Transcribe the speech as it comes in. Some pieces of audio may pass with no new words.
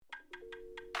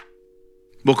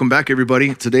Welcome back,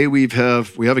 everybody. Today we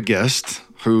have a guest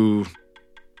who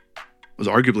was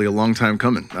arguably a long time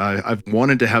coming. I've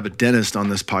wanted to have a dentist on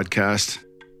this podcast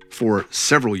for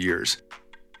several years.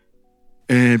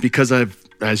 And because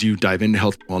as you dive into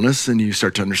health and wellness and you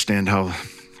start to understand how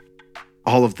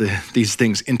all of these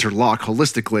things interlock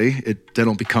holistically,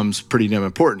 dental becomes pretty damn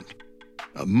important.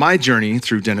 My journey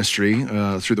through dentistry,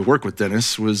 through the work with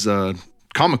dentists, was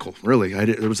comical, really.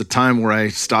 There was a time where I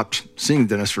stopped seeing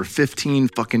dentists for 15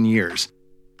 fucking years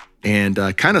and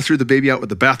kind of threw the baby out with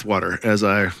the bathwater as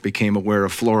I became aware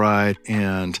of fluoride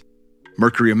and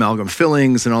mercury amalgam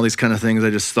fillings and all these kind of things. I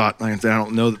just thought, I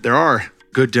don't know that there are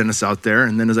good dentists out there.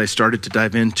 And then as I started to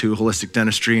dive into holistic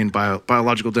dentistry and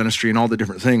biological dentistry and all the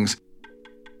different things,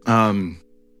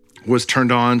 was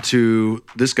turned on to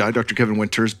this guy, Dr. Kevin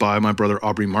Winters, by my brother,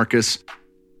 Aubrey Marcus,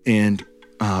 and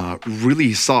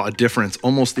really saw a difference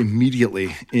almost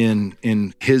immediately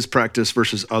in his practice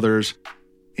versus others.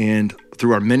 And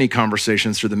through our many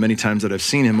conversations, through the many times that I've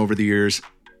seen him over the years,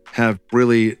 have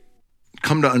really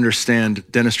come to understand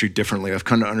dentistry differently. I've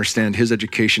come to understand his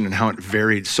education and how it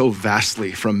varied so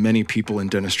vastly from many people in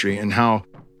dentistry, and how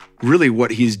really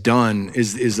what he's done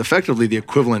is effectively the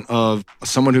equivalent of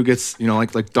someone who gets,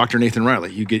 like Dr. Nathan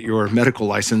Riley. You get your medical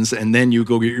license and then you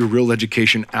go get your real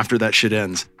education after that shit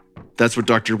ends. That's what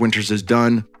Dr. Winters has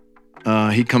done.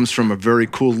 He comes from a very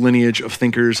cool lineage of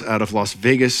thinkers out of Las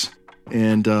Vegas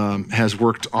and has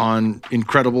worked on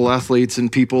incredible athletes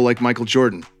and people like Michael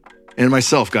Jordan and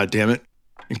myself, goddammit.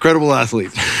 Incredible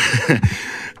athletes.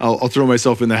 I'll throw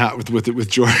myself in the hat with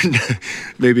Jordan.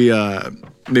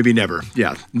 Maybe never.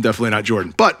 Yeah, definitely not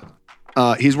Jordan. But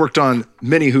he's worked on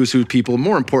many who's who people.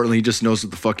 More importantly, he just knows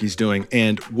what the fuck he's doing.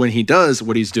 And when he does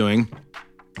what he's doing,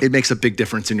 it makes a big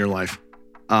difference in your life.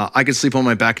 I can sleep on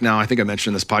my back now. I think I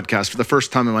mentioned in this podcast for the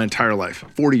first time in my entire life,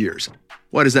 40 years.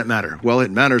 Why does that matter? Well, it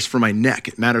matters for my neck.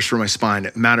 It matters for my spine.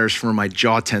 It matters for my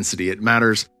jaw tensity. It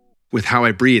matters with how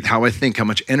I breathe, how I think, how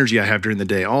much energy I have during the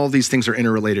day. All of these things are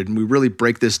interrelated. And we really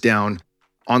break this down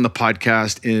on the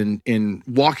podcast in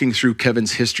walking through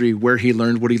Kevin's history, where he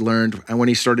learned what he learned and when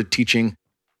he started teaching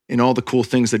and all the cool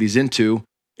things that he's into,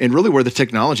 and really where the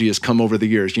technology has come over the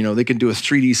years. They can do a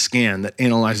 3D scan that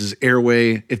analyzes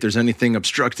airway. If there's anything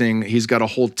obstructing, he's got a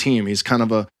whole team. He's kind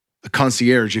of a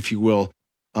concierge, if you will,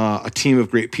 a team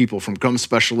of great people from gum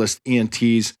specialists,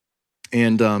 ENTs,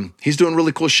 and he's doing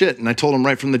really cool shit. And I told him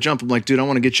right from the jump, I'm like, dude, I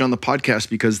want to get you on the podcast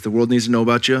because the world needs to know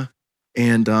about you.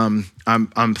 And I'm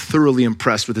thoroughly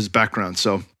impressed with his background.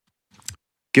 So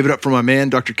give it up for my man,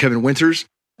 Dr. Kevin Winters,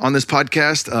 on this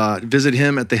podcast. Visit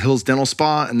him at the Hills Dental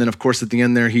Spa. And then, of course, at the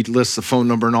end there, he lists the phone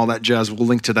number and all that jazz. We'll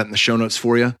link to that in the show notes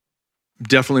for you.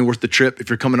 Definitely worth the trip. If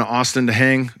you're coming to Austin to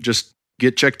hang, just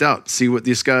get checked out. See what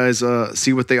these guys,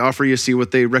 see what they offer you, see what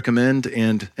they recommend,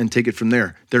 and take it from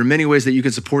there. There are many ways that you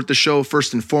can support the show.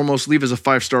 First and foremost, leave us a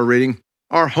 5-star rating.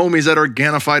 Our homies at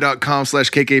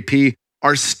Organifi.com/KKP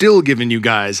are still giving you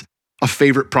guys a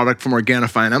favorite product from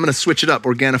Organifi. And I'm going to switch it up.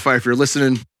 Organifi, if you're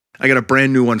listening, I got a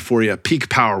brand new one for you. Peak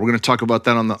Power. We're going to talk about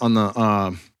that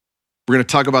we're going to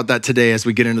talk about that today as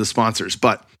we get into the sponsors.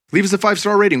 But leave us a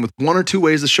 5-star rating with 1 or 2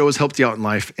 ways the show has helped you out in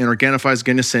life. And Organifi is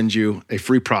going to send you a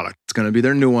free product. It's going to be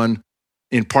their new one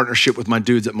in partnership with my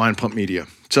dudes at Mind Pump Media.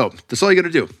 So that's all you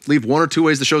got to do. Leave 1 or 2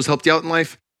 ways the show has helped you out in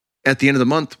life. At the end of the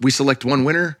month, we select one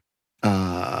winner.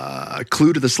 A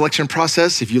clue to the selection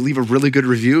process: if you leave a really good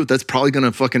review, that's probably going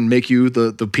to fucking make you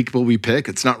the people we pick.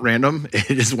 It's not random.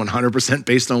 It is 100%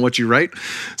 based on what you write.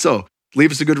 So leave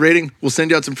us a good rating. We'll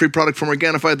send you out some free product from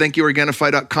Organifi. Thank you,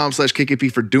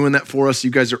 Organifi.com/KKP, for doing that for us.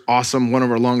 You guys are awesome. One of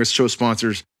our longest show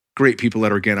sponsors. Great people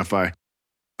at Organifi.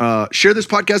 Share this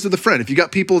podcast with a friend. If you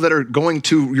got people that are going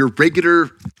to your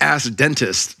regular ass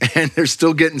dentist and they're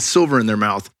still getting silver in their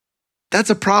mouth,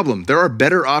 that's a problem. There are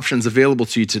better options available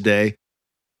to you today.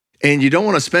 And you don't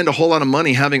want to spend a whole lot of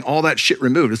money having all that shit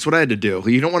removed. It's what I had to do.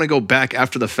 You don't want to go back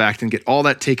after the fact and get all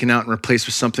that taken out and replaced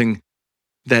with something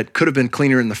that could have been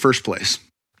cleaner in the first place.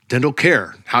 Dental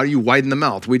care. How do you widen the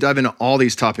mouth? We dive into all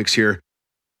these topics here.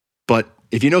 But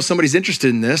if you know somebody's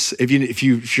interested in this, if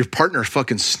your partner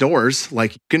fucking snores,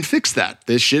 like, you can fix that.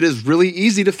 This shit is really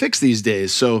easy to fix these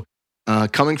days. So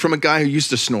coming from a guy who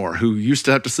used to snore, who used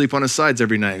to have to sleep on his sides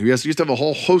every night, who used to have a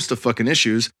whole host of fucking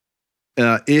issues,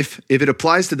 if it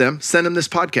applies to them, send them this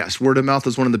podcast. Word of mouth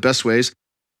is one of the best ways.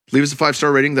 Leave us a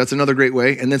 5-star rating. That's another great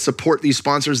way. And then support these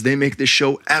sponsors. They make this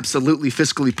show absolutely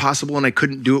fiscally possible, and I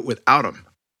couldn't do it without them.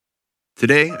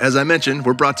 Today, as I mentioned,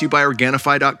 we're brought to you by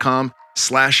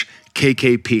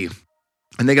Organifi.com/KKP.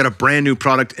 And they got a brand new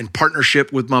product in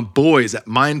partnership with my boys at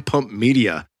Mind Pump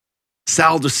Media,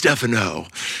 Sal DiStefano,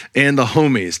 and the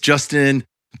homies, Justin,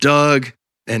 Doug,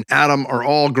 and Adam are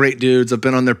all great dudes. I've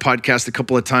been on their podcast a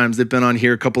couple of times. They've been on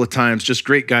here a couple of times. Just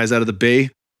great guys out of the Bay.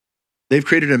 They've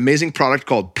created an amazing product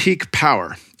called Peak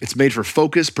Power. It's made for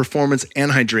focus, performance,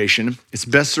 and hydration. It's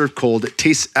best served cold. It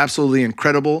tastes absolutely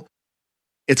incredible.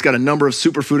 It's got a number of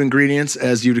superfood ingredients,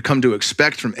 as you'd come to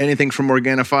expect from anything from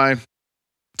Organifi.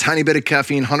 Tiny bit of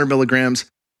caffeine, 100 milligrams.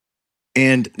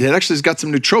 And it actually has got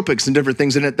some nootropics and different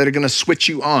things in it that are going to switch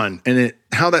you on. And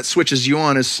how that switches you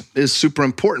on is super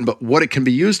important. But what it can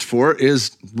be used for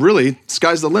is really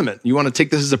sky's the limit. You want to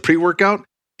take this as a pre-workout?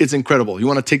 It's incredible. You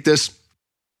want to take this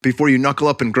before you knuckle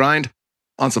up and grind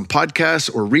on some podcasts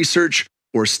or research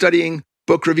or studying,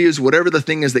 book reviews, whatever the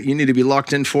thing is that you need to be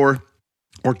locked in for,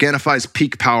 Organifi's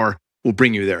Peak Power will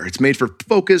bring you there. It's made for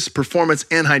focus, performance,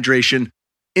 and hydration,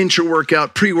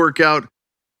 intra-workout, pre-workout,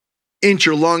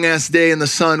 your long-ass day in the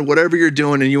sun, whatever you're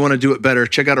doing and you want to do it better,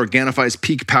 check out Organifi's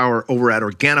Peak Power over at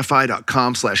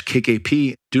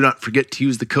Organifi.com/KKP. Do not forget to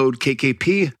use the code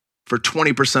KKP for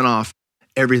 20% off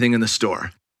everything in the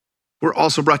store. We're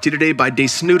also brought to you today by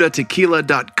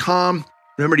DeSnudaTequila.com.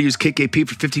 Remember to use KKP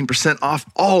for 15% off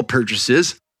all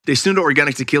purchases. DeSnuda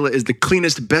Organic Tequila is the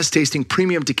cleanest, best-tasting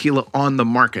premium tequila on the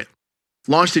market.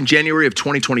 Launched in January of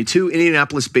 2022,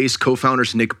 Indianapolis-based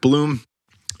co-founders Nick Bloom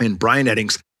and Brian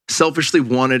Eddings selfishly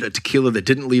wanted a tequila that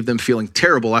didn't leave them feeling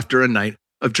terrible after a night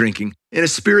of drinking, in a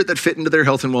spirit that fit into their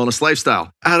health and wellness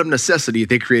lifestyle. Out of necessity,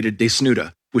 they created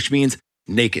DeSnuda, which means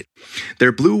naked.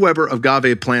 Their Blue Weber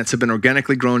agave plants have been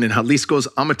organically grown in Jalisco's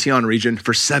Amatian region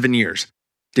for 7 years.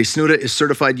 DeSnuda is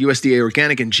certified USDA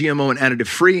organic and GMO and additive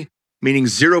free, meaning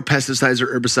zero pesticides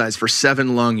or herbicides for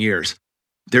 7 long years.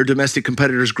 Their domestic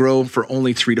competitors grow for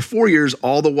only 3 to 4 years,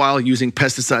 all the while using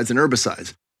pesticides and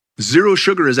herbicides. Zero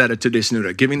sugar is added to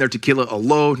DeSnuda, giving their tequila a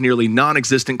low, nearly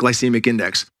non-existent glycemic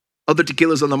index. Other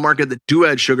tequilas on the market that do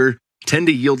add sugar tend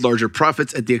to yield larger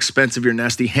profits at the expense of your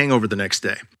nasty hangover the next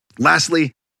day.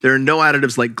 Lastly, there are no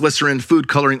additives like glycerin, food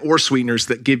coloring, or sweeteners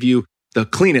that give you the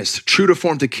cleanest,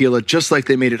 true-to-form tequila, just like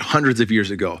they made it hundreds of years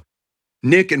ago.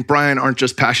 Nick and Brian aren't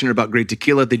just passionate about great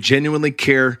tequila, they genuinely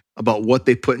care about what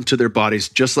they put into their bodies,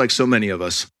 just like so many of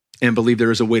us, and believe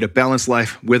there is a way to balance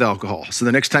life with alcohol. So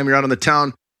the next time you're out on the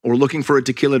town or looking for a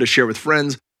tequila to share with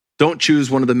friends, don't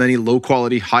choose one of the many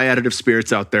low-quality, high-additive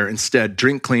spirits out there. Instead,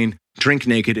 drink clean, drink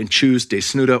naked, and choose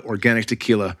DeSnuda Organic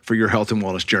Tequila for your health and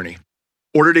wellness journey.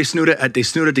 Order DeSnuda at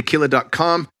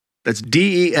DeSnudaTequila.com. That's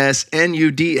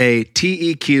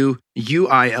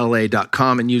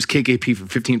DeSnudaTequila.com and use KKP for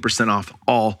 15% off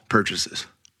all purchases.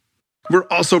 We're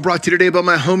also brought to you today by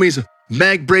my homies,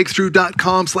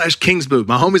 magbreakthrough.com/Kingsboo.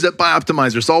 My homies at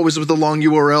Bioptimizer. It's always with a long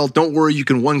URL. Don't worry, you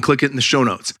can one-click it in the show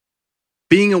notes.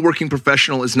 Being a working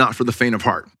professional is not for the faint of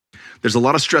heart. There's a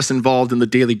lot of stress involved in the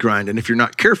daily grind, and if you're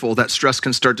not careful, that stress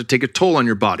can start to take a toll on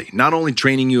your body, not only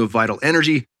draining you of vital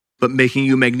energy, but making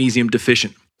you magnesium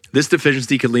deficient. This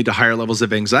deficiency can lead to higher levels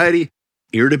of anxiety,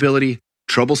 irritability,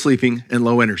 trouble sleeping, and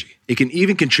low energy. It can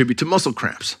even contribute to muscle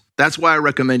cramps. That's why I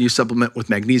recommend you supplement with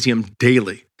magnesium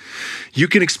daily. You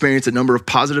can experience a number of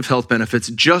positive health benefits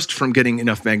just from getting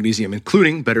enough magnesium,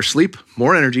 including better sleep,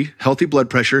 more energy, healthy blood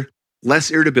pressure,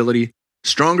 less irritability,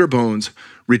 stronger bones,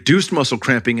 reduced muscle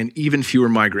cramping, and even fewer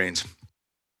migraines.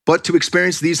 But to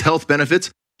experience these health benefits,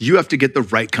 you have to get the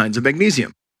right kinds of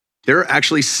magnesium. There are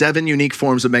actually 7 unique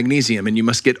forms of magnesium, and you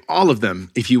must get all of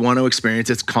them if you want to experience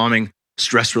its calming,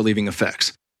 stress-relieving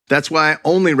effects. That's why I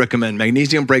only recommend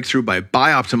Magnesium Breakthrough by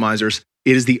Bioptimizers.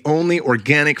 It is the only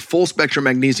organic full-spectrum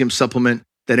magnesium supplement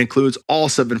that includes all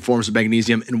 7 forms of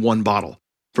magnesium in one bottle.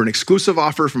 For an exclusive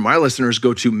offer from my listeners,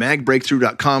 go to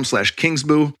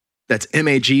magbreakthrough.com/Kingsboo. That's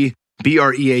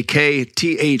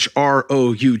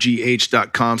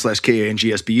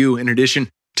magbreakthrough.com/KINGSBU. In addition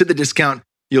to the discount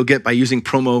you'll get by using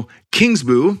promo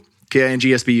Kingsboo,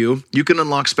 KINGSBU, you can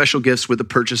unlock special gifts with a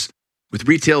purchase with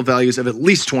retail values of at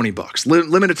least $20.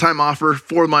 Limited time offer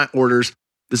for my orders.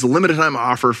 This is a limited time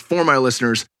offer for my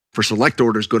listeners. For select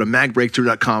orders, go to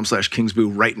magbreakthrough.com/Kingsboo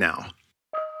right now.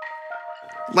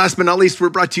 Last but not least, we're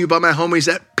brought to you by my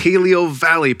homies at Paleo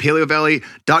Valley.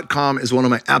 PaleoValley.com is one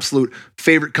of my absolute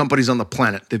favorite companies on the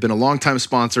planet. They've been a longtime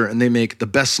sponsor, and they make the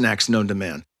best snacks known to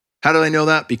man. How do I know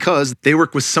that? Because they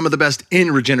work with some of the best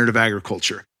in regenerative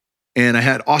agriculture. And I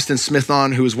had Austin Smith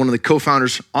on, who is one of the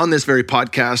co-founders on this very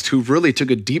podcast, who really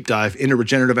took a deep dive into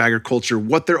regenerative agriculture,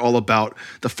 what they're all about,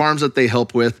 the farms that they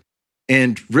help with,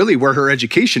 and really where her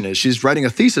education is. She's writing a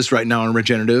thesis right now on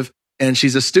regenerative, and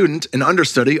she's a student, an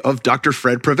understudy of Dr.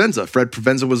 Fred Provenza. Fred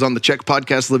Provenza was on the Czech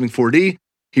podcast, Living 4D.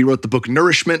 He wrote the book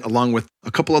Nourishment, along with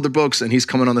a couple other books, and he's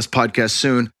coming on this podcast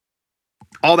soon.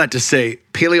 All that to say,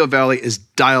 Paleo Valley is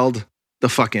dialed the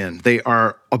fuck in. They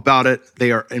are about it.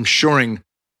 They are ensuring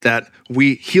that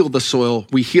we heal the soil,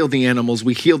 we heal the animals,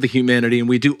 we heal the humanity, and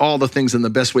we do all the things in the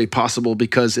best way possible,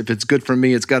 because if it's good for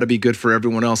me, it's got to be good for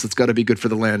everyone else. It's got to be good for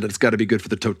the land, and it's got to be good for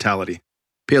the totality.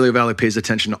 Paleo Valley pays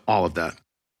attention to all of that.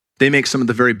 They make some of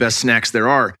the very best snacks there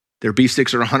are. Their beef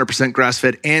sticks are 100%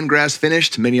 grass-fed and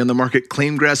grass-finished. Many on the market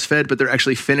claim grass-fed, but they're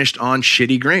actually finished on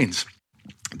shitty grains.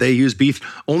 They use beef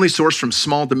only sourced from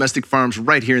small domestic farms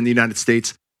right here in the United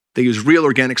States. They use real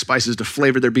organic spices to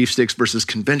flavor their beef sticks versus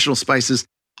conventional spices,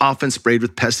 often sprayed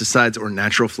with pesticides or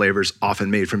natural flavors,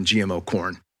 often made from GMO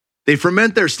corn. They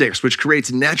ferment their sticks, which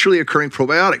creates naturally occurring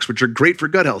probiotics, which are great for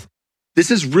gut health.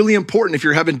 This is really important if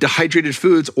you're having dehydrated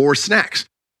foods or snacks.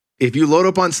 If you load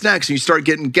up on snacks and you start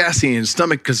getting gassy and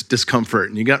stomach discomfort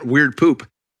and you got weird poop,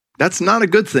 that's not a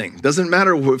good thing. Doesn't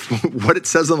matter what it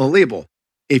says on the label.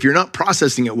 If you're not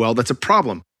processing it well, that's a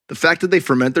problem. The fact that they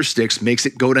ferment their sticks makes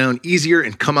it go down easier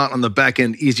and come out on the back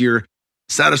end easier,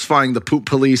 satisfying the poop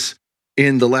police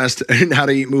in the last How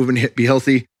to Eat, Move, and Be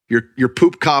Healthy. Your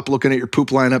poop cop looking at your poop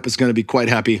lineup is going to be quite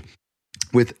happy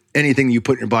with anything you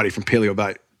put in your body from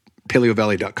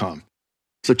paleovalley.com.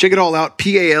 So check it all out,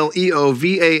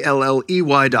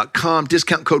 PALEOVALLEY.com.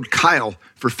 Discount code Kyle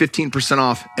for 15%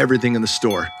 off everything in the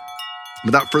store.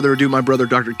 Without further ado, my brother,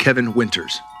 Dr. Kevin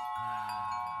Winters.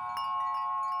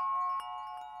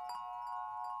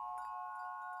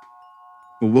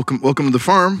 Well, welcome to the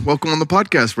farm. Welcome on the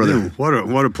podcast, brother. Yeah,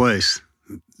 what a place.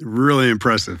 Really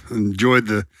impressive. Enjoyed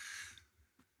the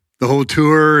whole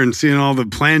tour and seeing all the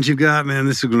plans you've got. Man,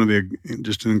 this is going to be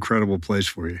just an incredible place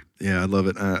for you. Yeah, I love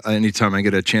it. Anytime I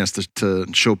get a chance to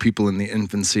show people in the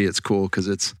infancy, it's cool because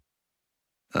it's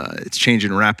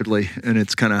changing rapidly, and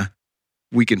it's kind of,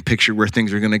 we can picture where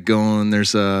things are going to go, and there's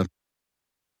some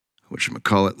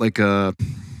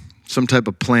type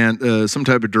of plan, some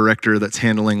type of director that's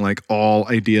handling like all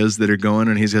ideas that are going,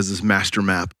 and he has this master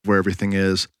map where everything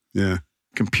is. Yeah.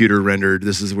 Computer rendered.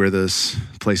 This is where this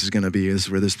place is going to be. This is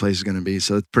where this place is going to be.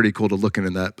 So it's pretty cool to look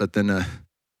into that. But then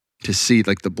to see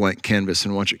like the blank canvas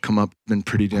and watch it come up, been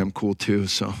pretty damn cool too.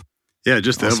 So yeah,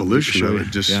 just the awesome evolution of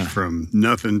it, just from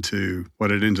nothing to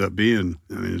what it ends up being.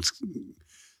 I mean, it's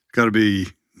got to be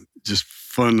just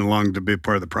fun along to be a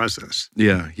part of the process.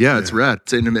 Yeah, it's rad.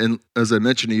 And as I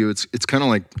mentioned to you, it's kind of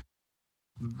like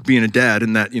being a dad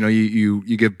in that,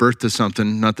 you give birth to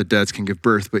something. Not that dads can give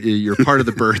birth, but you're part of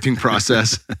the birthing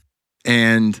process,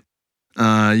 and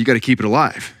you got to keep it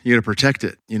alive. You got to protect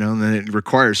it, and then it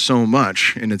requires so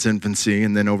much in its infancy,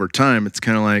 and then over time, it's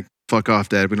kind of like, fuck off,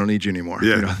 Dad, we don't need you anymore.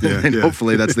 And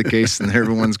hopefully that's the case, and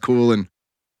everyone's cool and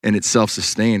it's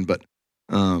self-sustained. But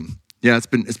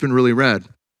it's been really rad.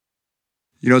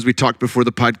 As we talked before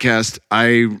the podcast,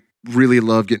 I really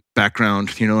love getting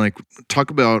background, talk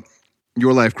about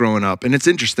your life growing up. And it's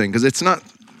interesting because it's not,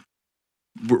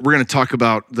 we're going to talk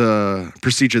about the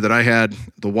procedure that I had,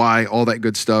 the why, all that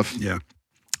good stuff. Yeah.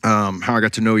 How I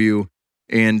got to know you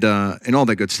and all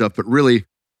that good stuff. But really,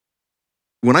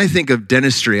 when I think of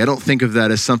dentistry, I don't think of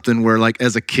that as something where, like,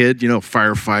 as a kid,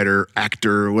 firefighter,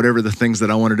 actor, or whatever the things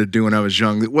that I wanted to do when I was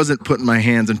young. It wasn't putting my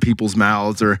hands in people's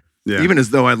mouths or even as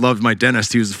though I loved my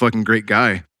dentist. He was a fucking great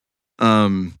guy.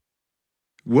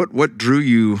 What drew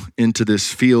you into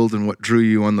this field, and what drew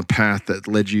you on the path that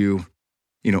led you,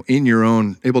 in your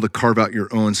own, able to carve out your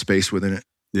own space within it?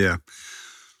 Yeah.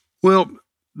 Well,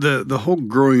 the whole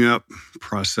growing up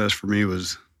process for me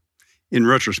was, in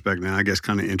retrospect now, I guess,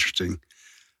 kind of interesting.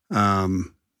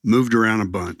 Moved around a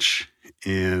bunch,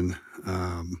 and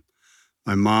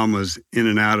my mom was in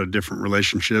and out of different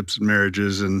relationships and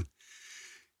marriages, and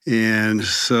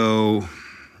so,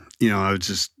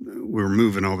 we were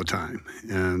moving all the time.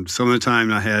 And some of the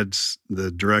time I had the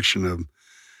direction of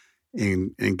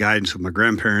and guidance of my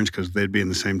grandparents, because they'd be in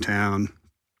the same town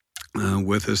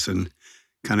with us, and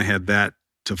kind of had that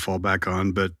to fall back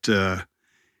on. But it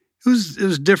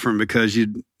was different because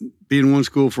you'd be in one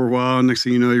school for a while. Next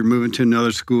thing you know, you're moving to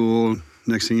another school.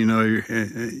 Next thing you know,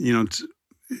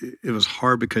 it was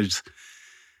hard because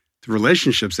the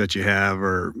relationships that you have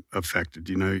are affected.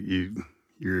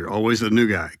 You're always the new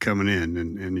guy coming in,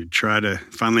 and you try to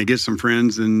finally get some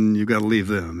friends, and you've got to leave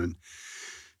them. And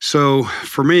so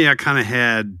for me, I kind of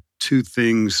had two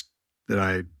things that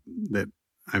I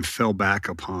fell back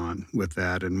upon with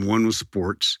that. And one was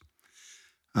sports.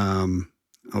 I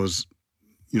was,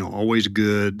 always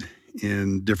good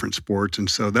in different sports. And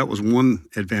so that was one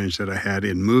advantage that I had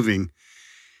in moving,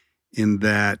 in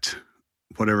that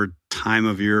whatever time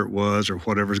of year it was or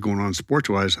whatever's going on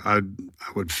sports-wise, I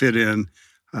would fit in.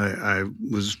 I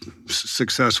was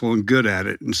successful and good at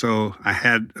it. And so I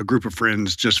had a group of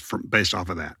friends just based off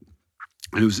of that.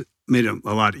 And it made it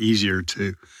a lot easier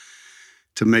to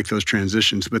make those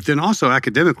transitions. But then also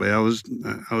academically, I was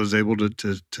able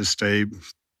to stay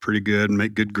pretty good and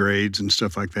make good grades and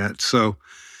stuff like that. So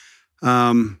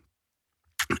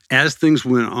as things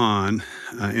went on,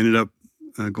 I ended up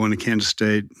going to Kansas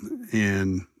State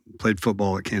and played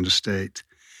football at Kansas State.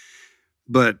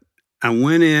 But I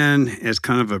went in as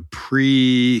kind of a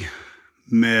pre-med,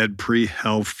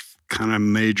 pre-health kind of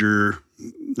major.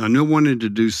 I knew I wanted to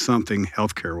do something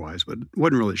healthcare-wise, but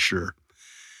wasn't really sure.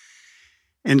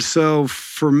 And so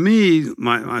for me,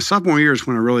 my sophomore year is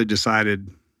when I really decided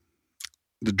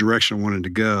the direction I wanted to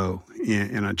go.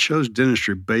 And I chose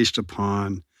dentistry based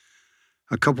upon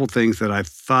a couple things that I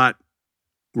thought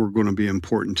were going to be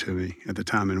important to me at the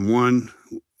time. And one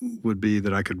would be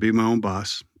that I could be my own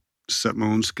boss, set my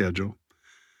own schedule.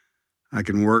 I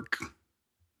can work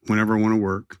whenever I want to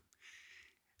work,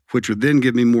 which would then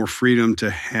give me more freedom to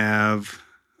have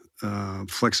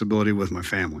flexibility with my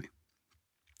family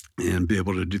and be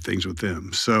able to do things with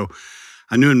them. So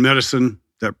I knew in medicine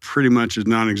that pretty much is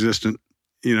non-existent.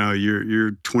 You know,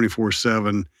 you're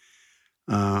 24/7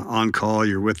 on call.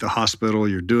 You're with the hospital.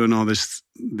 You're doing all these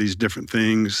different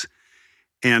things.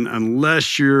 And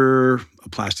unless you're a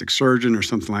plastic surgeon or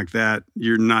something like that,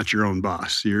 you're not your own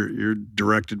boss. You're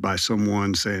directed by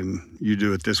someone saying, you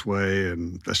do it this way,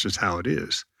 and that's just how it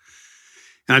is.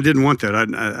 And I didn't want that.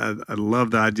 I love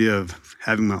the idea of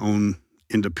having my own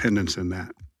independence in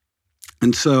that.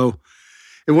 And so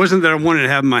it wasn't that I wanted to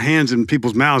have my hands in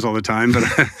people's mouths all the time, but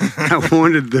I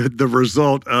wanted the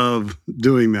result of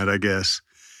doing that, I guess.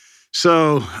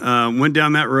 So went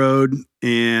down that road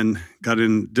and got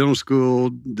in dental school,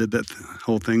 did that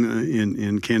whole thing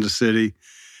in Kansas City,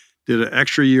 did an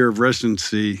extra year of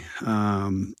residency,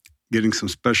 getting some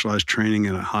specialized training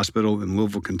in a hospital in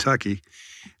Louisville, Kentucky.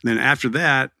 And then after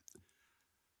that,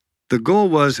 the goal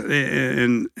was,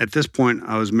 and at this point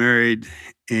I was married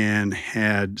and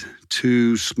had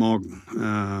two small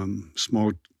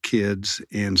kids.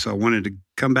 And so I wanted to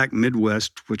come back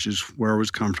Midwest, which is where I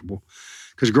was comfortable.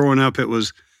 Because growing up, it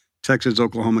was Texas,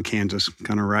 Oklahoma, Kansas,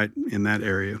 kind of right in that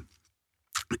area.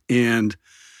 And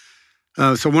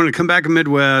so I wanted to come back to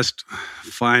Midwest,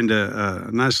 find a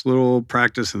nice little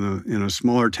practice in a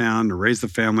smaller town to raise the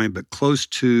family, but close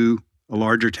to a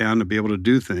larger town to be able to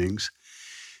do things.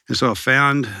 And so I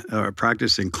found a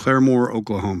practice in Claremore,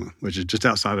 Oklahoma, which is just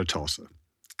outside of Tulsa.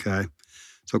 Okay.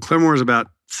 So Claremore is about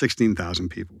 16,000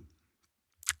 people.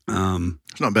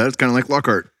 It's not bad. It's kind of like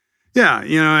Lockhart. Yeah,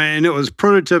 you know, and it was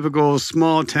prototypical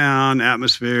small town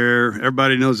atmosphere.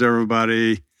 Everybody knows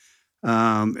everybody.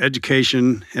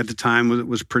 Education at the time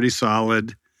was pretty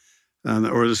solid,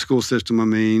 or the school system, I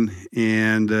mean.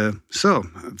 And so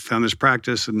I found this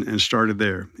practice and started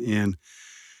there. And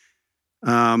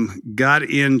got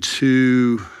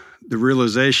into the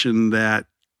realization that,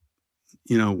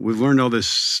 you know, we've learned all this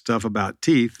stuff about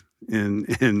teeth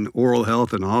and oral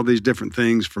health and all these different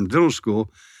things from dental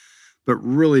school, but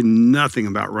really nothing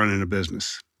about running a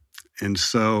business. And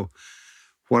so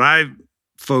what I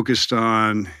focused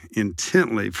on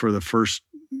intently for the first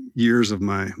years of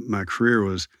my career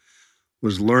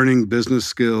was learning business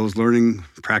skills, learning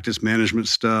practice management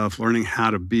stuff, learning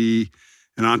how to be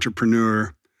an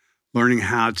entrepreneur, learning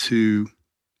how to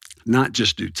not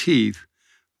just do teeth,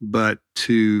 but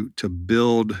to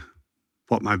build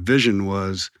what my vision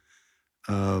was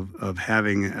of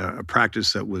having a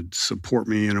practice that would support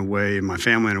me in a way, and my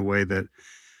family in a way that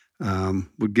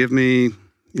would give me, you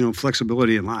know,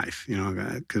 flexibility in life, you know,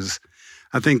 because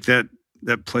I think that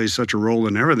plays such a role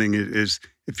in everything is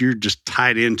if you're just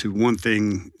tied into one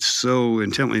thing so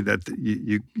intently that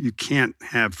you can't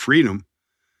have freedom,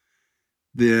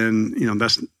 then, you know,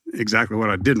 that's exactly what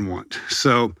I didn't want.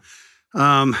 So,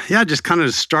 I just kind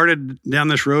of started down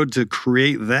this road to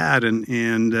create that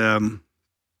and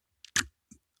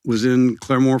was in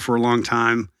Claremore for a long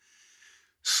time,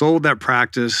 sold that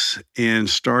practice and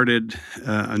started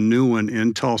a new one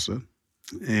in Tulsa,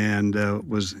 and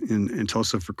was in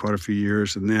Tulsa for quite a few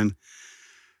years, and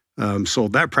then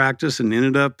sold that practice and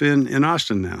ended up in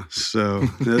Austin now. So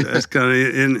that's kind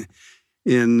of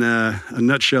in a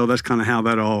nutshell, that's kind of how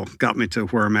that all got me to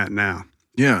where I'm at now.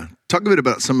 Yeah. Talk a bit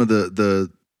about some of the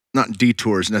not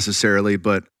detours necessarily,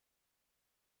 but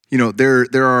you know,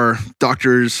 there are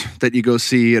doctors that you go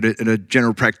see at a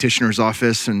general practitioner's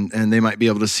office, and they might be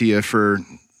able to see you for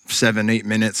 7-8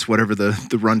 minutes, whatever the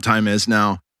runtime is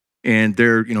now. And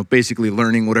they're, you know, basically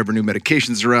learning whatever new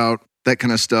medications are out, that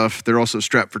kind of stuff. They're also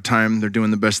strapped for time. They're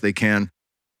doing the best they can.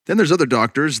 Then there's other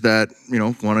doctors that, you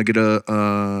know, want to get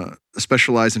a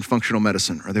specialize in functional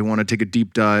medicine, or they want to take a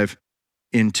deep dive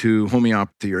into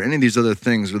homeopathy or any of these other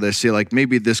things where they say, like,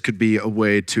 maybe this could be a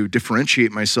way to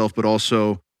differentiate myself, but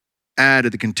also add to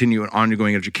the continuing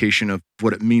ongoing education of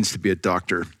what it means to be a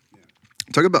doctor.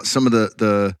 Talk about some of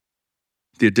the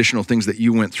additional things that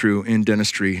you went through in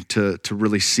dentistry to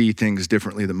really see things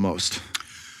differently than most.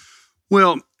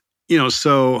 Well,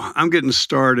 so I'm getting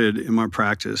started in my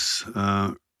practice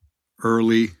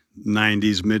early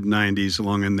 90s, mid 90s,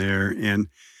 along in there. And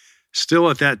still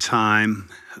at that time,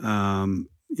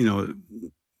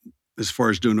 as far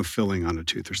as doing a filling on a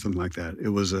tooth or something like that, it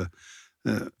was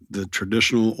the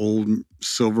traditional old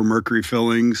silver mercury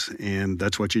fillings, and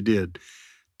that's what you did.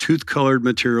 Tooth-colored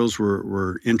materials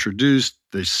were introduced.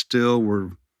 They still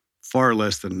were far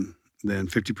less than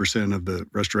 50% of the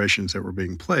restorations that were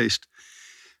being placed.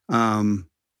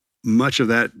 Much of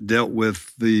that dealt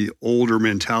with the older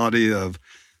mentality of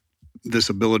this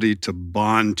ability to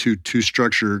bond to tooth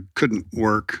structure couldn't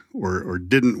work or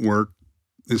didn't work.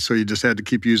 And so you just had to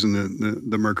keep using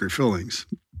the mercury fillings.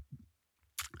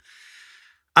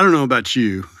 I don't know about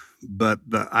you, but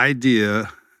the idea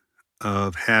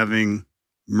of having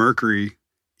mercury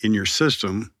in your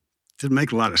system didn't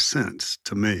make a lot of sense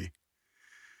to me.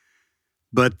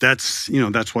 But that's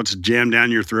what's jammed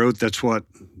down your throat. That's what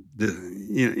the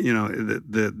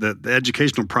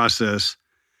educational process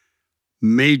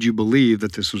made you believe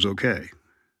that this was okay,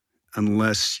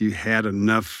 unless you had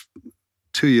enough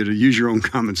to you to use your own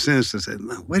common sense to say,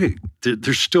 no, wait,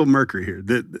 there's still mercury here.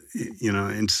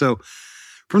 And so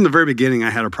from the very beginning, I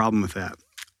had a problem with that.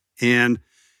 And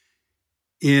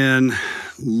in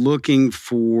looking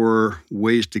for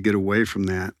ways to get away from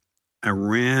that, I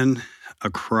ran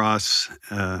across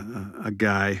a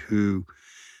guy who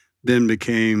then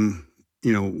became,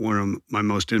 one of my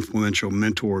most influential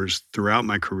mentors throughout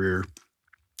my career,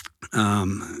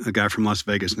 a guy from Las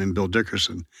Vegas named Bill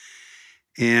Dickerson.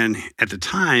 And at the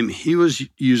time, he was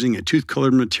using a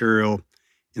tooth-colored material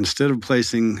instead of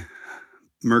placing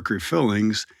mercury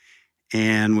fillings,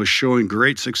 and was showing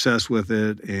great success with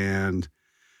it. And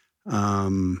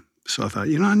so I thought,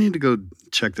 I need to go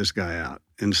check this guy out.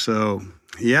 And so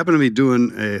he happened to be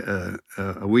doing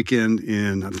a weekend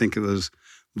in, I think it was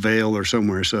Vail or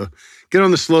somewhere. So get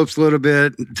on the slopes a little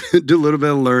bit, do a little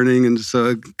bit of learning, and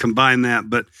so combine that.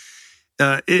 But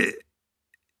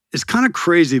it's kind of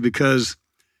crazy because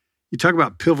you talk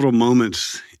about pivotal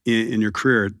moments in your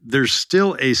career. There's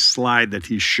still a slide that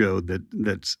he showed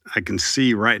that I can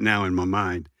see right now in my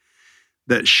mind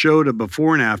that showed a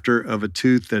before and after of a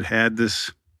tooth that had this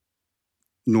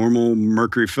normal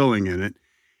mercury filling in it,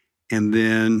 and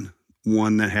then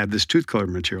one that had this tooth-colored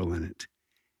material in it.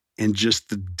 And just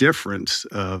the difference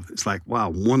of, it's like, wow,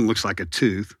 one looks like a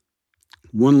tooth.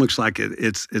 One looks like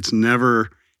it's never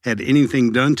had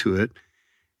anything done to it.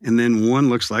 And then one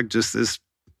looks like just this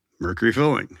mercury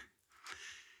filling.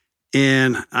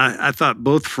 And I thought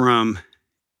both from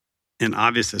an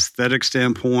obvious aesthetic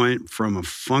standpoint, from a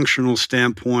functional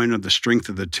standpoint of the strength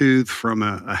of the tooth, from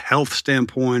a health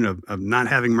standpoint of not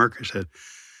having mercury, I said,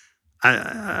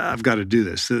 I've got to do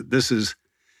this. This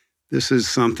is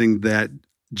something that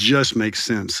just makes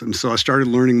sense. And so I started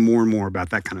learning more and more about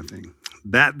that kind of thing.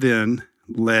 That then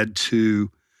led to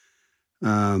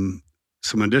some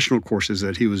additional courses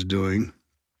that he was doing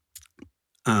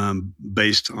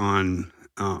based on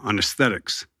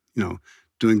aesthetics,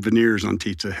 doing veneers on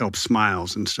teeth to help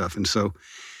smiles and stuff. And so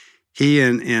he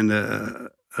and a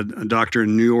doctor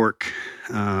in New York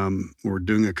were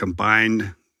doing a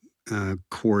combined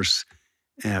course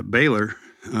at Baylor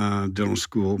Dental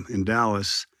School in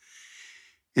Dallas.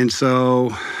 And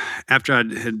so after I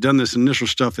had done this initial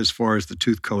stuff as far as the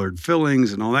tooth-colored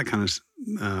fillings and all that kind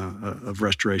of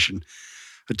restoration,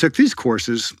 I took these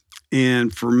courses.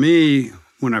 And for me,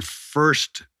 when I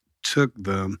first took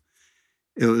them,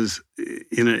 it was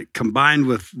combined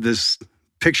with this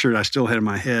picture that I still had in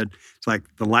my head. It's like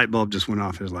the light bulb just went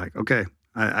off. It was like, okay,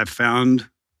 I found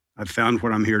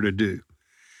what I'm here to do.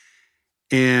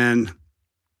 And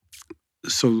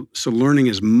so learning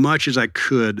as much as I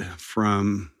could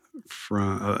from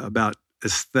about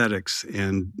aesthetics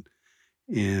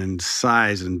and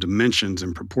size and dimensions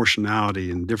and proportionality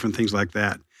and different things like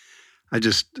that.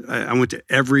 I went to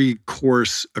every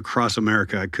course across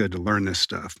America I could to learn this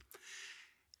stuff,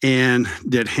 and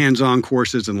did hands-on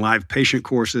courses and live patient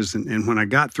courses. And when I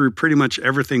got through pretty much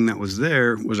everything that was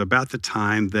there was about the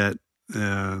time that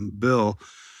Bill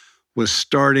was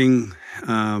starting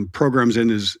programs in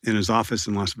his office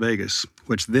in Las Vegas,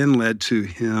 which then led to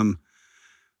him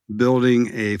building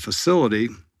a facility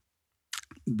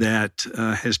that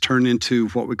has turned into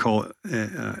what we call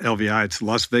LVI. It's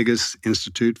Las Vegas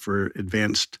Institute for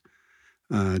Advanced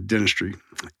Dentistry.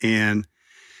 And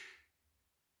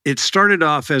it started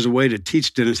off as a way to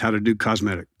teach dentists how to do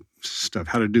cosmetic stuff,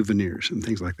 how to do veneers and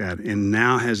things like that, and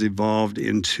now has evolved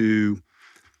into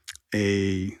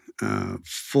a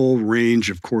full range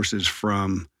of courses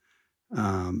from,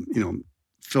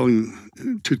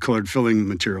 tooth-colored filling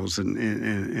materials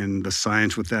and the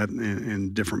science with that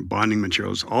and different bonding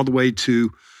materials, all the way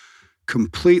to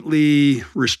completely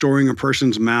restoring a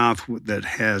person's mouth that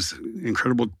has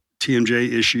incredible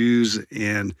TMJ issues,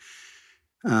 and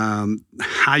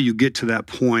how you get to that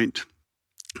point.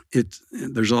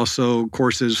 There's also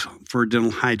courses for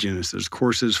dental hygienists. There's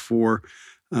courses for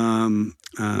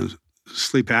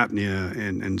sleep apnea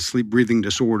and sleep breathing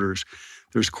disorders.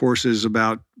 There's courses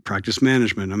about practice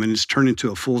management. I mean, it's turned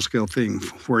into a full-scale thing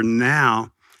where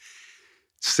now,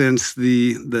 since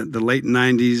the late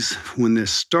 90s when this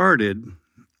started,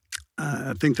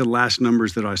 I think the last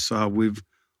numbers that I saw, we've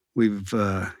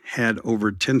had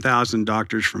over 10,000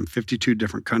 doctors from 52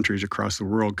 different countries across the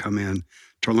world come in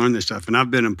to learn this stuff. And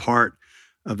I've been a part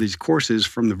of these courses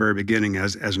from the very beginning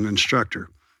as an instructor.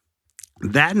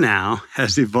 That now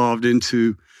has evolved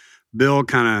into Bill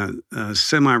kind of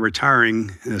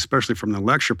semi-retiring, especially from the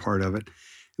lecture part of it.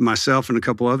 Myself and a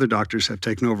couple other doctors have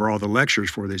taken over all the lectures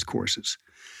for these courses.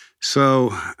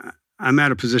 So I'm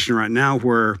at a position right now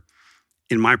where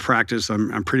in my practice,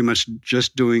 I'm pretty much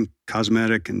just doing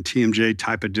cosmetic and TMJ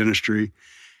type of dentistry,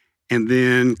 and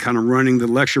then kind of running the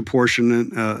lecture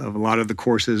portion of a lot of the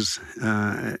courses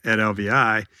at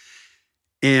LVI.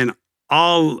 And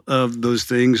all of those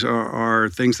things are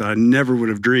things that I never would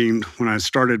have dreamed when I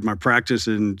started my practice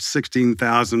in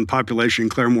 16,000 population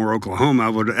Claremore, Oklahoma, I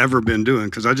would have ever been doing,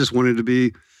 because I just wanted to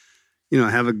be,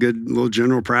 have a good little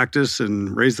general practice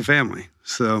and raise the family.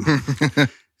 So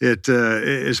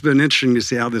it's been interesting to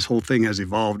see how this whole thing has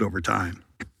evolved over time.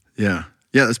 Yeah,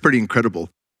 that's pretty incredible.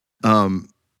 Some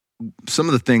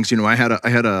of the things, I had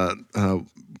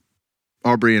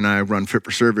Aubrey and I run Fit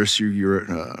for Service.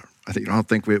 You're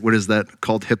what is that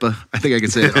called? HIPAA? I think I can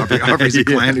say it. Aubrey's a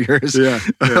client of yours,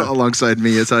 alongside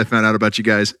me. That's how I found out about you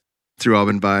guys through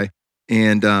Alvin By.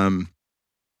 And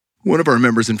one of our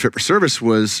members in Fit for Service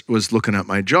was looking at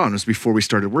my jaw, and it was before we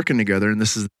started working together. And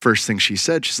this is the first thing she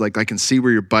said. She's like, I can see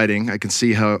where you're biting. I can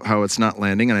see how it's not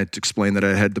landing. And I explained that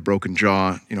I had the broken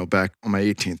jaw, back on my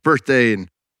 18th birthday, and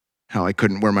how I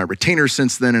couldn't wear my retainers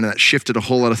since then. And that shifted a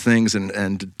whole lot of things,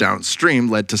 and downstream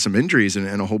led to some injuries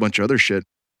and a whole bunch of other shit.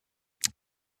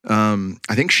 I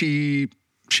think she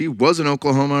was in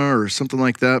Oklahoma or something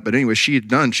like that. But anyway, she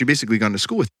basically gone to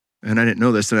school with me, and I didn't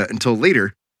know this until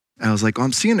later. I was like,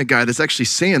 I'm seeing a guy that's actually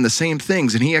saying the same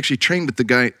things, and he actually trained with the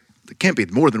guy. There can't be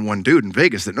more than one dude in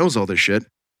Vegas that knows all this shit.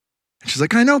 And she's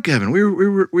like, I know, Kevin.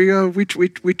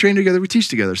 We train together, we teach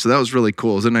together. So that was really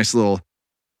cool. It was a nice little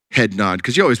head nod,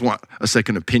 because you always want a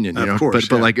second opinion, Of course,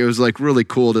 but like it was like really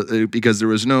cool because it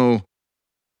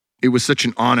was such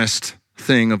an honest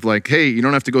thing of like, hey, you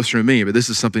don't have to go through me, but this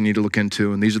is something you need to look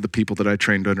into, and these are the people that I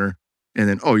trained under. And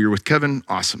then, oh, you're with Kevin?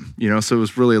 Awesome. So it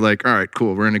was really like, all right,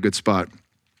 cool, we're in a good spot.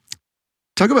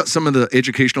 Talk about some of the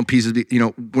educational pieces.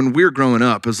 When we were growing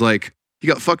up, it was like, you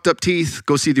got fucked up teeth,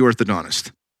 go see the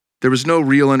orthodontist. There was no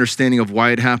real understanding of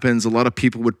why it happens. A lot of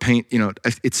people would paint,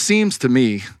 it seems to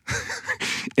me,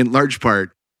 in large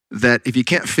part, that if you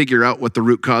can't figure out what the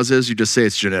root cause is, you just say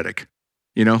it's genetic.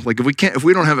 Like if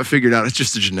we don't have it figured out, it's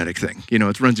just a genetic thing.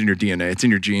 It runs in your DNA, it's in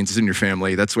your genes, it's in your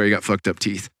family. That's why you got fucked up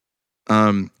teeth.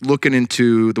 Looking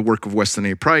into the work of Weston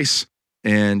A. Price,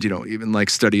 and, even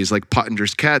like studies like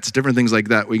Pottinger's cats, different things like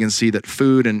that, we can see that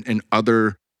food and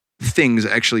other things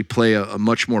actually play a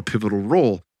much more pivotal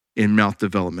role in mouth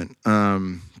development.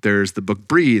 There's the book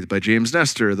Breathe by James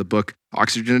Nestor, the book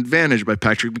Oxygen Advantage by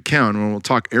Patrick McKeown, and we'll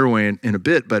talk airway in a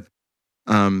bit, but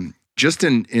just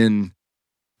in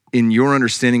your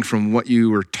understanding from what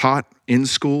you were taught in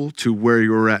school to where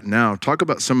you're at now, talk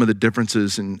about some of the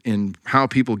differences in how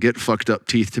people get fucked up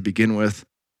teeth to begin with,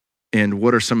 and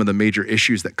what are some of the major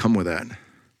issues that come with that?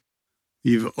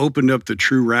 You've opened up the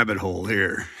true rabbit hole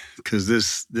here, because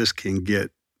this can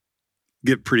get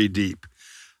pretty deep.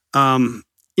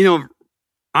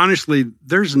 Honestly,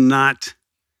 there's not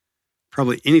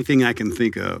probably anything I can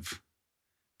think of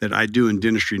that I do in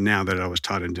dentistry now that I was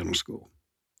taught in dental school.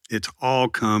 It's all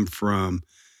come from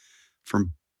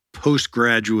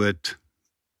postgraduate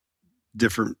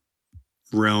different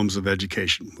realms of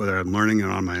education, whether I'm learning it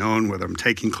on my own, whether I'm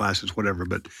taking classes, whatever.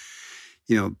 But,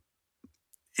 and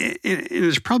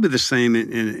it's probably the same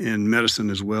in medicine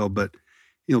as well. But,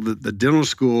 the dental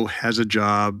school has a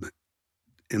job,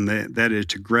 and that is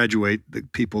to graduate the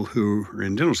people who are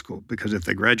in dental school, because if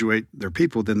they graduate their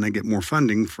people, then they get more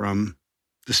funding from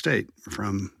the state,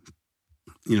 from,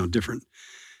 different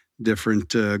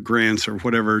grants or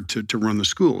whatever to run the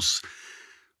schools.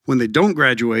 When they don't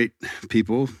graduate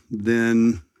people,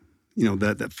 then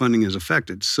that funding is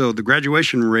affected. So the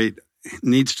graduation rate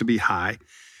needs to be high.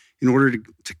 In order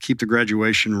to keep the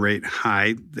graduation rate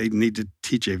high, they need to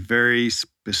teach a very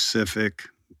specific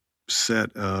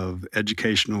set of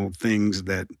educational things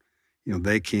that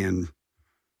they can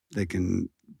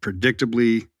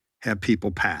predictably have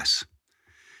people pass.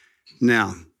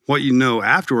 Now, what you know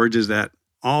afterwards is that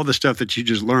all the stuff that you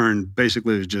just learned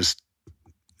basically was just,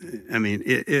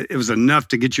 it was enough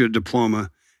to get you a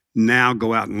diploma. Now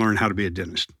go out and learn how to be a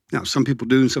dentist. Now, some people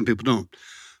do and some people don't.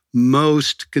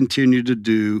 Most continue to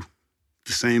do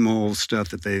the same old stuff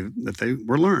that they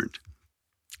were learned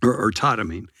or taught.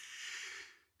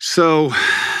 So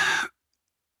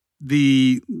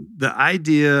the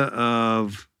idea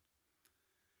of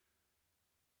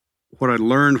what I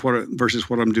learned versus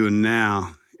what I'm doing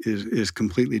now is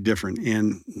completely different.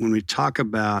 And when we talk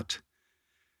about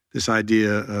this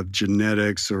idea of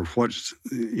genetics or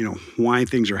why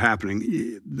things are happening,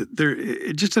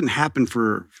 it just doesn't happen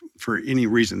for any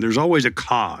reason. There's always a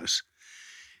cause.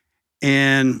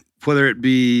 And whether it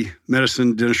be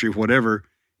medicine, dentistry, whatever,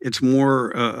 it's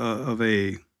more of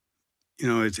a,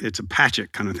 it's a patch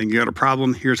it kind of thing. You got a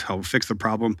problem, here's how we'll fix the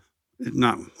problem.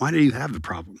 Not, why do you have the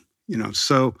problem?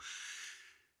 So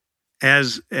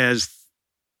as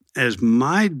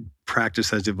my practice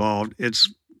has evolved,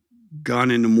 it's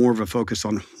gone into more of a focus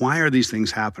on why are these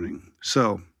things happening?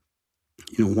 So,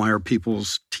 why are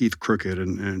people's teeth crooked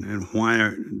and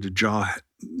why do jaw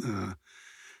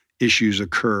issues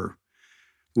occur?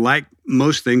 Like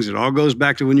most things, it all goes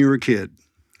back to when you were a kid.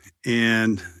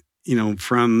 And,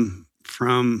 from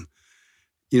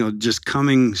just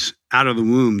coming out of the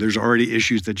womb, there's already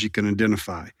issues that you can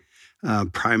identify.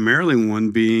 Primarily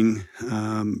one being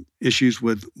issues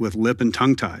with lip and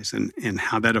tongue ties and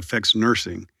how that affects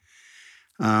nursing.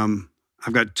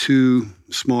 I've got 2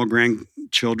 small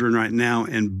grandchildren right now,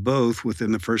 and both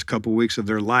within the first couple of weeks of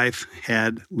their life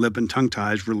had lip and tongue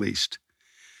ties released.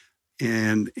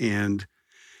 And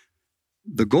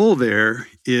the goal there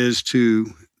is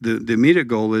the immediate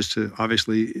goal is to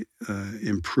obviously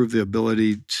improve the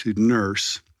ability to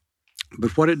nurse.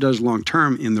 But what it does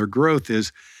long-term in their growth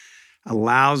is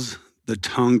allows the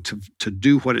tongue to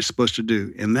do what it's supposed to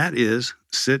do. And that is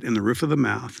sit in the roof of the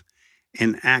mouth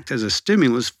and act as a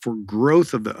stimulus for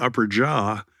growth of the upper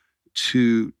jaw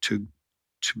to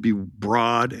be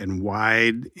broad and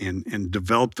wide and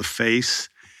develop the face.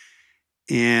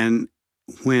 And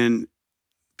when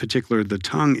particular the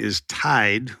tongue is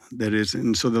tied, that is,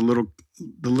 and so the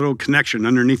little connection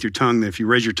underneath your tongue, if you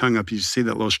raise your tongue up, you see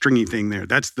that little stringy thing there.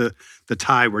 That's the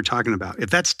tie we're talking about. If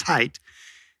that's tight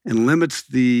and limits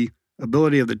the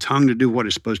ability of the tongue to do what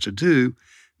it's supposed to do,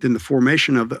 then the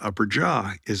formation of the upper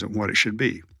jaw isn't what it should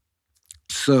be.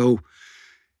 So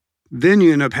then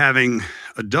you end up having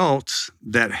adults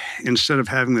that instead of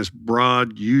having this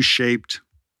broad U-shaped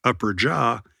upper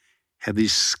jaw, have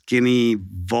these skinny,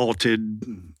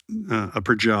 vaulted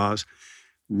upper jaws,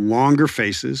 longer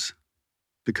faces,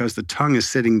 because the tongue is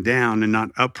sitting down and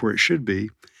not up where it should be.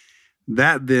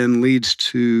 That then leads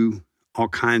to all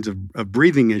kinds of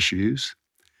breathing issues.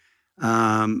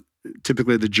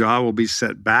 Typically, the jaw will be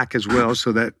set back as well,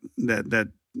 so that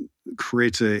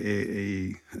creates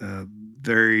a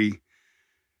very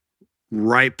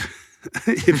ripe,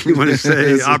 if you want to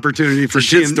say, opportunity for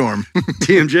shitstorm,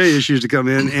 TMJ issues to come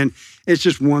in, and it's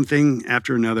just one thing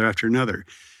after another after another,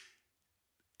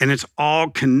 and it's all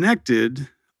connected.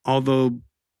 Although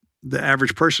the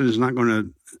average person is not going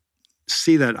to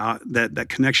see that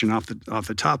connection off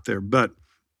the top there, but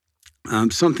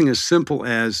something as simple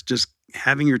as just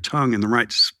having your tongue in the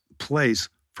right place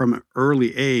from an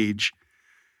early age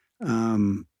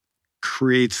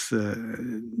creates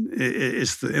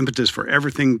it's the impetus for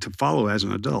everything to follow as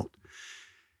an adult.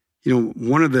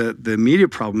 One of the immediate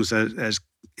problems as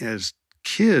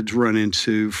kids run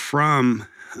into from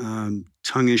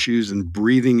tongue issues and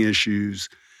breathing issues,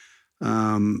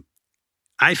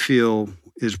 I feel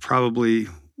is probably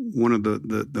one of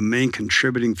the main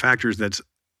contributing factors that's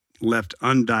left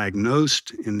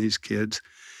undiagnosed in these kids,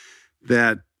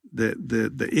 that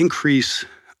the increase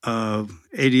of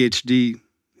ADHD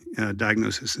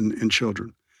diagnosis in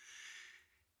children,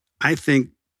 I think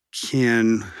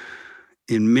can,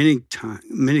 in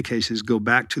many cases, go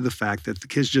back to the fact that the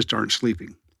kids just aren't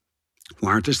sleeping.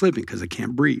 Why aren't they sleeping? Because they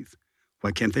can't breathe.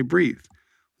 Why can't they breathe?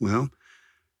 Well,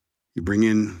 you bring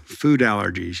in food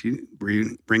allergies, you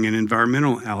bring in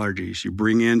environmental allergies, you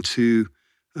bring into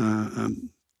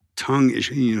tongue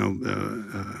issue,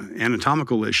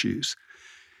 anatomical issues.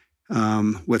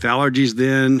 With allergies,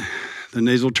 then the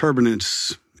nasal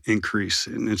turbinates increase.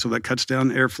 And so that cuts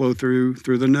down airflow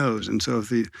through the nose. And so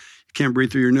if you can't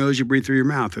breathe through your nose, you breathe through your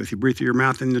mouth. If you breathe through your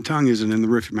mouth, then the tongue isn't in the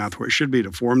roof of your mouth where it should be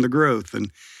to form the growth.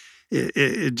 And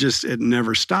it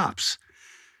never stops.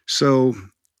 So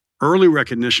early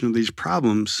recognition of these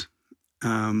problems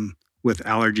with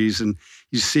allergies, and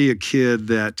you see a kid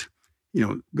that,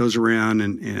 goes around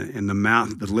and the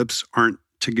mouth, the lips aren't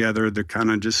together. They're kind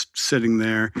of just sitting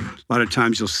there. A lot of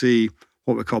times you'll see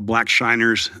what we call black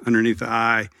shiners underneath the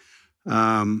eye.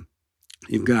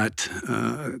 You've got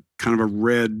kind of a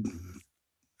red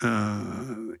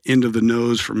end of the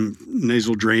nose from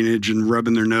nasal drainage and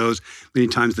rubbing their nose. Many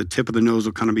times the tip of the nose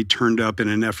will kind of be turned up in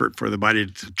an effort for the body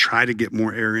to try to get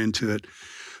more air into it.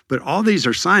 But all these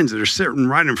are signs that are sitting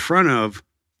right in front of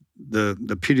the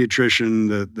pediatrician,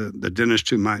 the dentist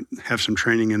who might have some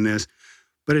training in this,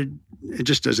 but it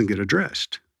just doesn't get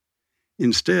addressed.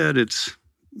 Instead, it's,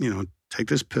 take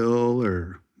this pill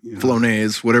or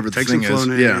Flonase, whatever the thing is. Take some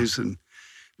Flonase and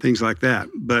things like that.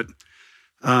 But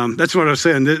that's what I was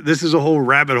saying. This is a whole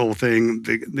rabbit hole thing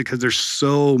because there's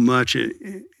so much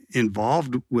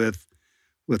involved with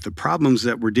the problems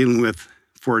that we're dealing with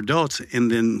for adults, and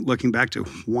then looking back to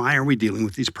why are we dealing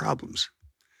with these problems?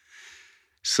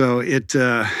 So it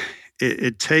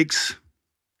takes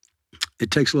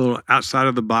a little outside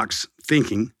of the box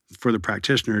thinking for the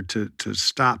practitioner to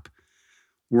stop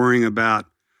worrying about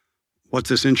what's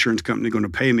this insurance company going to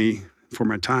pay me for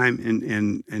my time,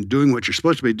 and doing what you're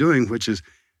supposed to be doing, which is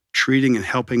treating and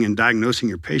helping and diagnosing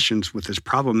your patients with this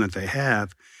problem that they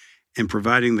have, and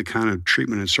providing the kind of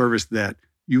treatment and service that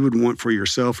you would want for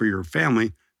yourself or your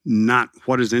family, not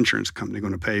what is the insurance company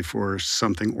going to pay for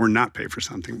something or not pay for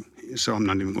something. So I'm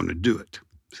not even going to do it.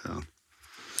 So,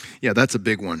 yeah, that's a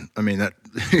big one. I mean, that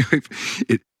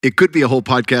it could be a whole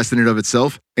podcast in and of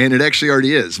itself, and it actually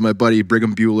already is. My buddy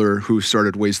Brigham Bueller, who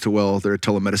started Ways to Well, they're a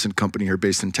telemedicine company here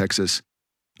based in Texas.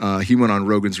 He went on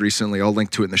Rogan's recently. I'll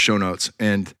link to it in the show notes.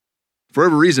 And for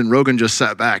whatever reason, Rogan just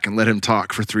sat back and let him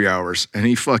talk for 3 hours. And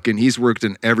he's worked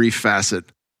in every facet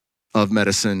of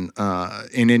medicine,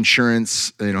 in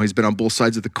insurance. He's been on both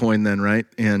sides of the coin then, right?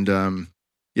 And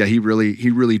he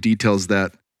really details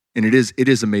that. And it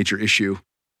is a major issue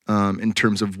in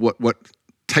terms of what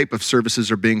type of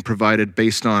services are being provided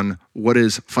based on what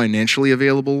is financially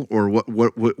available, or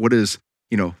what is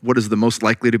the most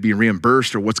likely to be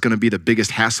reimbursed, or what's going to be the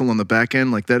biggest hassle on the back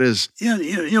end. Like that is.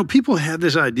 Yeah. People have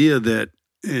this idea that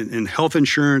in health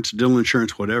insurance, dental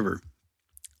insurance, whatever,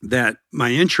 that my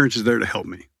insurance is there to help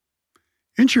me.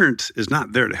 Insurance is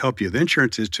not there to help you. The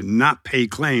insurance is to not pay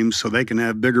claims so they can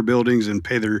have bigger buildings and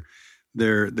pay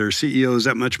their CEOs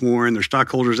that much more and their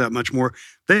stockholders that much more.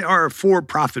 They are a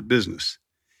for-profit business.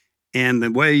 And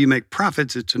the way you make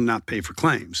profits is to not pay for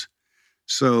claims.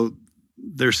 So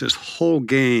there's this whole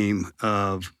game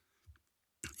of,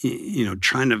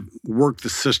 trying to work the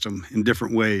system in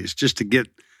different ways just to get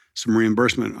some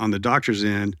reimbursement on the doctor's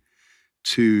end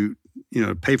to,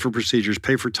 pay for procedures,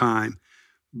 pay for time.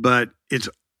 But it's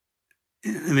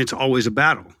always a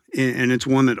battle. And it's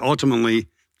one that ultimately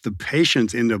the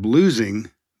patients end up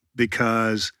losing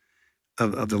because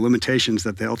of the limitations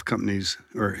that the health companies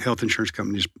or health insurance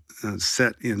companies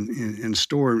set in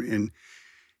store. And,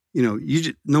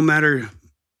 no matter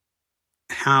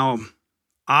how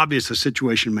obvious a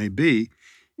situation may be,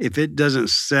 if it doesn't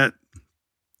set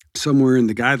somewhere in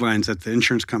the guidelines that the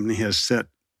insurance company has set,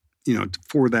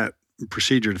 for that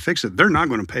procedure to fix it, they're not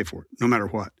going to pay for it no matter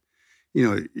what.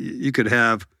 You could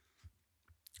have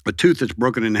a tooth that's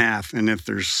broken in half, and if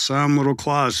there's some little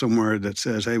clause somewhere that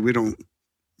says, hey, we're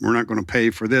not going to pay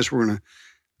for this, we're going to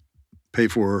pay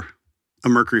for a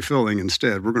mercury filling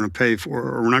instead. We're going to pay for,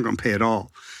 or we're not going to pay at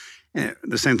all. And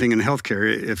the same thing in healthcare.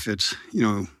 If it's,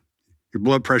 your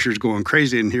blood pressure is going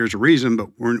crazy and here's a reason, but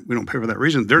we don't pay for that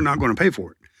reason, they're not going to pay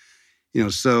for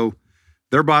it. So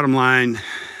their bottom line,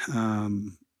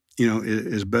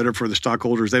 is better for the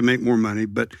stockholders. They make more money.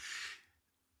 But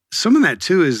some of that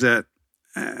too is that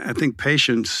I think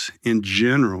patients in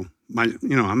general,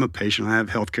 I'm a patient, I have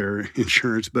healthcare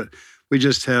insurance, but we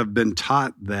just have been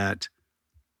taught that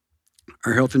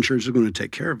our health insurance is going to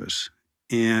take care of us.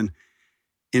 And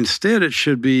instead it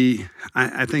should be,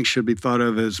 I think should be thought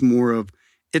of as more of,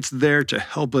 it's there to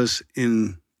help us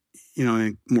in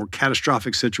more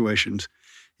catastrophic situations.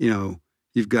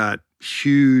 You've got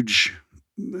huge,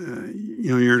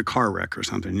 you're in a car wreck or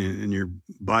something and your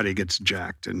body gets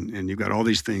jacked and you've got all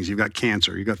these things. You've got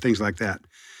cancer, you've got things like that.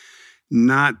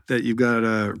 Not that you've got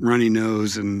a runny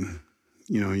nose and,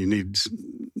 you need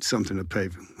something to pay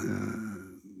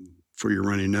for your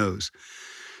runny nose.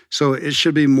 So it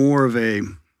should be more of a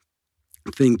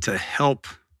thing to help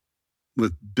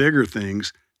with bigger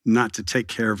things, not to take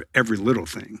care of every little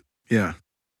thing. Yeah.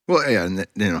 Well, yeah, and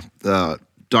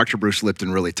Dr. Bruce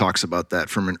Lipton really talks about that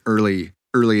from an early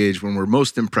age when we're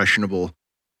most impressionable.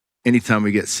 Anytime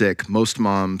we get sick, most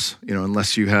moms,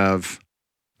 unless you have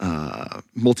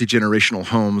multi-generational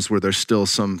homes where there's still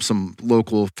some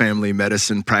local family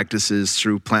medicine practices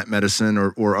through plant medicine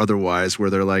or otherwise, where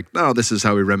they're like, oh, this is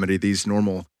how we remedy these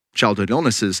normal childhood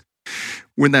illnesses.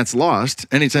 When that's lost,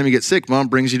 anytime you get sick, mom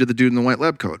brings you to the dude in the white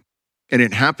lab coat. And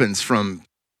it happens from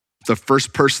the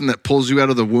first person that pulls you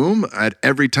out of the womb at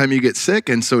every time you get sick.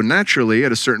 And so naturally,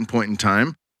 at a certain point in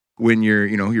time, when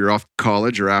you're off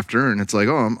college or after, and it's like,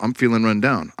 oh, I'm feeling run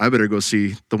down, I better go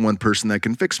see the one person that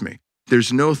can fix me.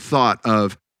 There's no thought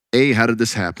of, A, how did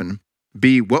this happen?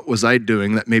 B, what was I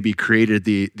doing that maybe created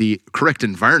the correct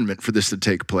environment for this to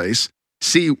take place?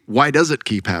 C, why does it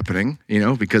keep happening?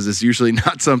 Because it's usually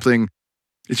not something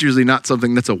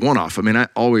that's a one-off. I mean, I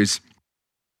always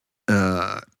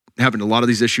having a lot of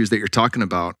these issues that you're talking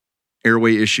about,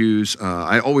 airway issues.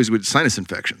 I always would sinus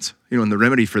infections, and the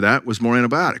remedy for that was more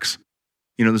antibiotics.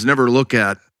 There's never a look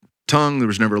at tongue. There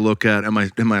was never a look at, am I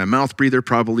a mouth breather?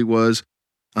 Probably was.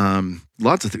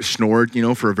 Lots of things, snored,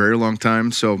 for a very long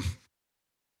time. So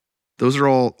those are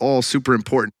all super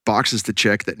important boxes to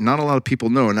check that not a lot of people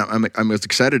know. And I'm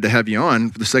excited to have you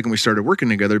on the second we started working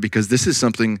together, because this is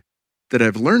something that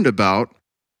I've learned about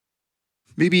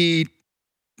maybe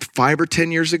 5 or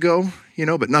 10 years ago,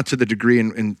 but not to the degree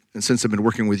and since I've been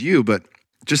working with you, but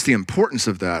just the importance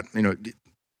of that,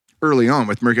 early on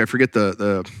with Mercury. I forget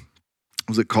the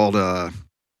was it called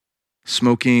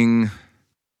smoking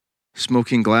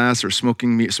glass or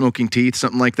smoking teeth,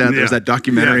 something like that. Yeah. There's that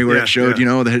documentary where it showed,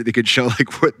 that they could show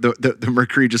like what the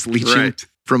mercury just leaching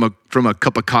from a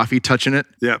cup of coffee, touching it.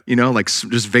 Yeah. Like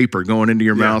just vapor going into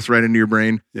your mouth, right into your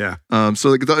brain. Yeah.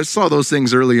 So like, I saw those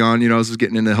things early on, I was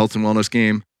getting into the health and wellness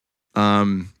game.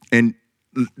 And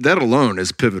that alone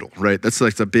is pivotal, right? That's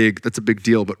a big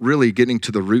deal, but really getting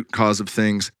to the root cause of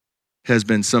things has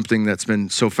been something that's been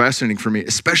so fascinating for me,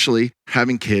 especially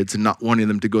having kids and not wanting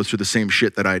them to go through the same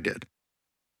shit that I did.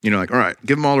 Like, all right,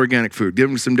 give them all organic food, give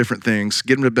them some different things,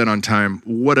 get them to bed on time.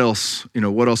 What else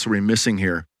are we missing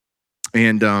here?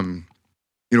 And,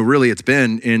 really it's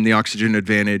been in the Oxygen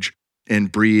Advantage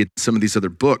and Breathe, some of these other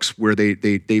books where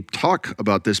they talk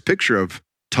about this picture of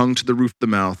tongue to the roof of the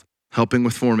mouth, helping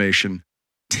with formation,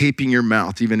 taping your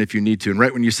mouth even if you need to. And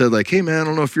right when you said like, hey man, I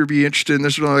don't know if you'd be interested in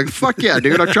this, I'm like, fuck yeah,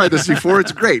 dude, I've tried this before.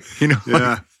 It's great.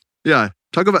 Yeah.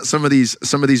 Talk about some of these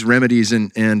remedies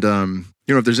and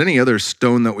if there's any other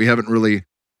stone that we haven't really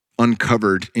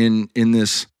uncovered in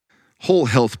this whole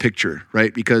health picture,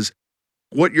 right? Because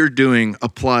what you're doing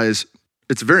applies,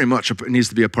 it needs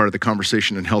to be a part of the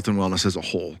conversation in health and wellness as a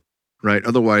whole, right?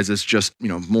 Otherwise it's just,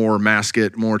 more mask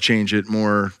it, more change it,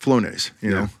 more Flonase,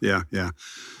 know? Yeah.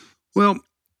 Well,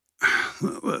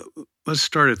 let's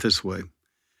start it this way.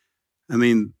 I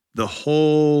mean, the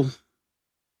whole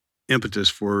impetus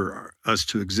for us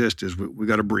to exist is we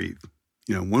got to breathe.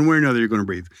 One way or another, you're going to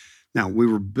breathe. Now, we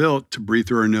were built to breathe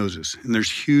through our noses, and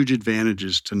there's huge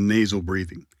advantages to nasal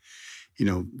breathing.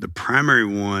 The primary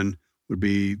one would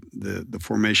be the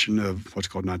formation of what's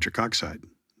called nitric oxide.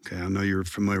 Okay, I know you're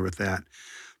familiar with that.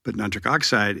 But nitric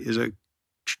oxide is a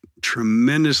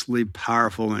tremendously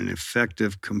powerful and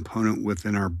effective component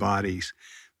within our bodies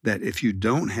that if you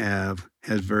don't have,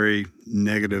 has very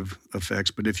negative effects,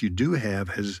 but if you do have,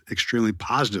 has extremely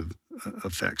positive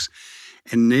effects.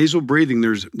 And nasal breathing,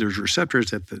 there's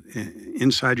receptors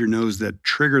inside your nose that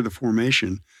trigger the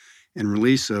formation and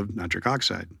release of nitric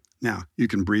oxide. Now, you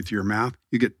can breathe through your mouth,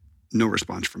 you get no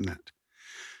response from that.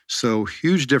 So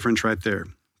huge difference right there.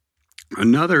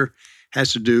 Another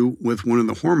has to do with one of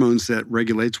the hormones that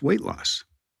regulates weight loss.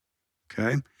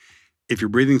 Okay? If you're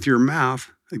breathing through your mouth,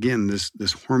 again,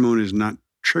 this hormone is not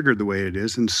triggered the way it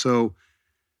is. And so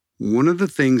one of the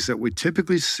things that we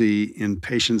typically see in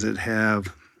patients that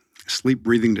have sleep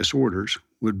breathing disorders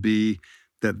would be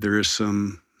that there is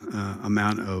some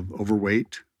amount of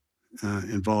overweight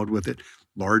involved with it,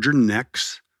 larger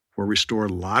necks, where we store a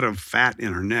lot of fat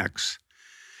in our necks,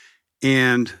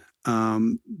 and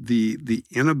the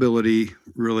inability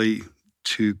really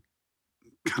to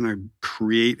kind of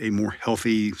create a more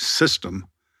healthy system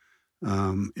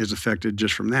is affected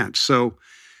just from that. So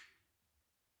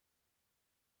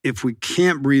if we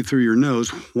can't breathe through your nose,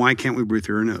 why can't we breathe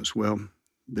through our nose? Well,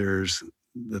 there's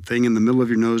the thing in the middle of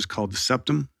your nose called the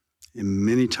septum, and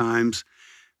many times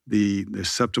the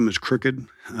septum is crooked.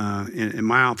 In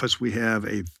my office, we have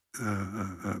a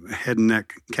head and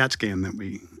neck CAT scan that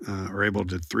we are able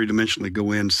to three-dimensionally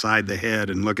go inside the head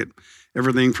and look at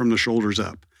everything from the shoulders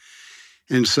up.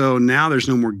 And so now there's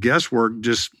no more guesswork,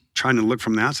 just trying to look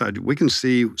from the outside, we can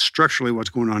see structurally what's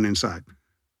going on inside.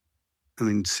 I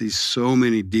mean, see so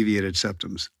many deviated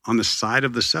septums. On the side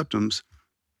of the septums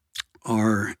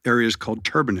are areas called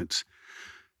turbinates.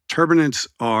 Turbinates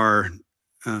are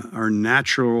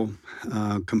natural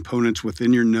components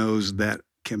within your nose that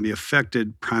can be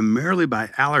affected primarily by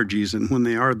allergies, and when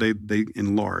they are, they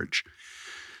enlarge.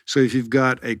 So if you've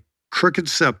got a crooked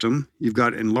septum, you've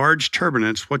got enlarged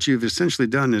turbinates, what you've essentially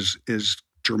done is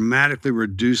dramatically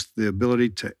reduced the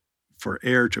ability for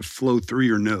air to flow through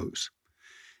your nose.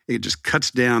 It just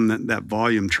cuts down that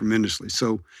volume tremendously.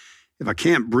 So if I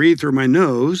can't breathe through my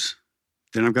nose,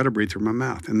 then I've got to breathe through my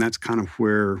mouth. And that's kind of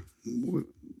where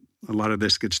a lot of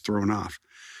this gets thrown off.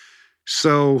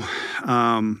 So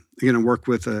I'm going to work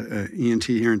with an ENT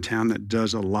here in town that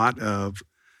does a lot of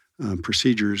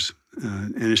procedures,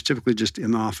 and it's typically just in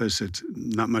the office. It's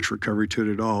not much recovery to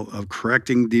it at all, of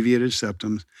correcting deviated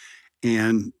septums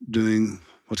and doing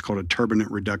what's called a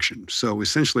turbinate reduction. So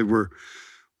essentially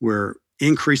we're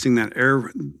increasing that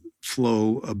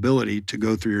airflow ability to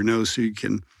go through your nose so you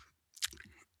can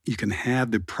have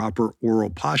the proper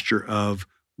oral posture of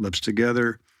lips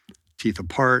together, teeth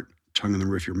apart, tongue in the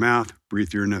roof of your mouth, breathe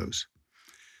through your nose.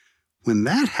 When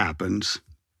that happens,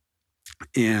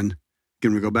 and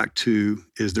again, we go back to,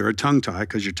 is there a tongue tie?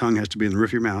 Because your tongue has to be in the roof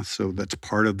of your mouth, so that's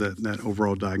part of that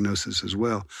overall diagnosis as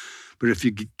well. But if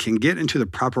you can get into the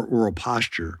proper oral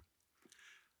posture,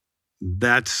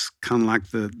 that's kind of like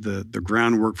the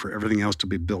groundwork for everything else to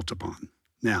be built upon.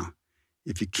 Now,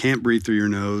 if you can't breathe through your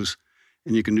nose,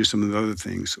 and you can do some of the other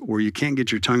things, or you can't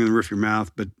get your tongue in the roof of your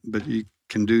mouth, but you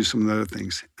can do some of the other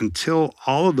things. Until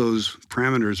all of those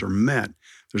parameters are met,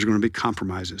 there's going to be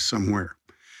compromises somewhere.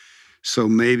 So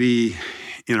maybe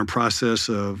in a process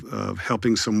of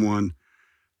helping someone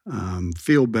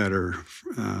feel better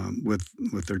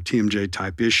with their TMJ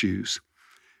type issues,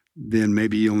 then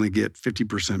maybe you only get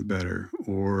 50% better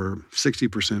or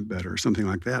 60% better or something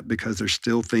like that, because there's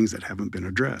still things that haven't been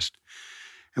addressed.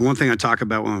 And one thing I talk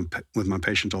about with my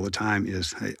patients all the time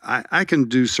is, hey, I can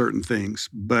do certain things,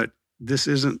 but this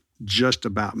isn't just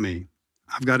about me.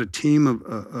 I've got a team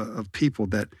of people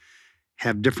that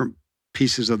have different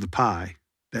pieces of the pie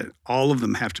that all of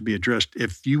them have to be addressed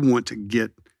if you want to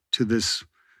get to this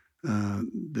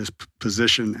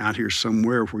position out here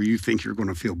somewhere where you think you're going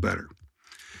to feel better.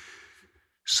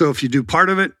 So if you do part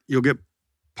of it, you'll get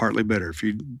partly better.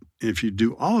 If you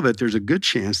do all of it, there's a good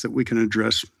chance that we can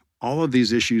address all of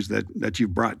these issues that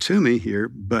you've brought to me here,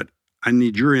 but I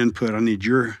need your input. I need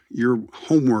your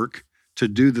homework to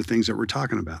do the things that we're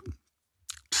talking about.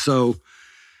 So,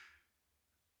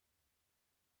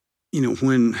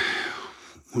 when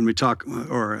we talk,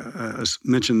 or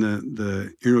mention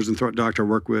the ear, nose, and throat doctor I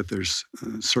work with, there's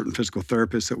certain physical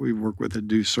therapists that we work with that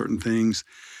do certain things.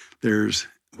 There's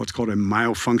what's called a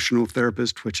myofunctional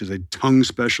therapist, which is a tongue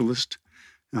specialist.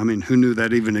 I mean, who knew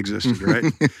that even existed,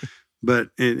 right? But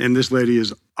and this lady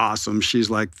is awesome. She's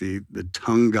like the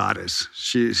tongue goddess.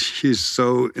 She's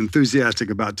so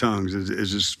enthusiastic about tongues.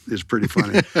 It's pretty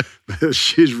funny.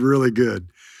 She's really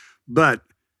good. But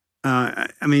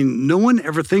no one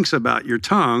ever thinks about your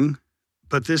tongue,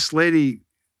 but this lady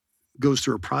goes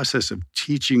through a process of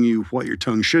teaching you what your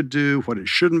tongue should do, what it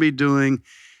shouldn't be doing,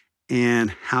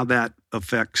 and how that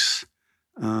affects,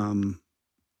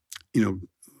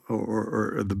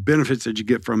 or the benefits that you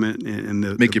get from it.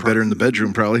 And make you better in the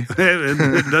bedroom, probably.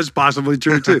 That's possibly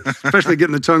true too, especially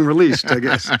getting the tongue released, I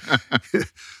guess.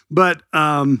 But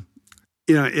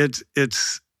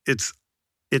it's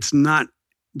not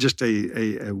just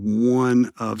a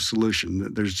one of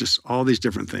solution. There's just all these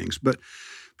different things, but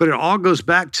it all goes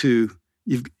back to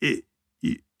you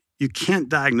can't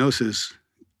diagnose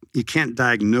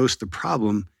the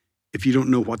problem if you don't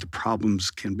know what the problems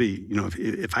can be.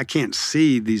 If I can't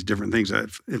see these different things,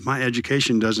 if my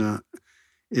education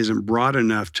isn't broad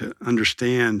enough to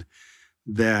understand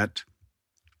that,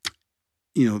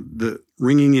 the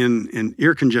ringing in and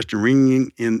ear congestion,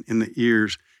 ringing in the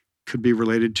ears could be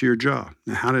related to your jaw.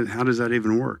 Now, how does that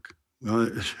even work? Well,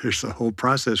 there's a whole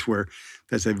process where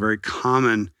that's a very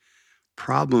common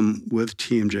problem with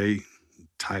TMJ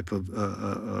type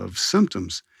of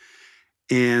symptoms.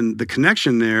 And the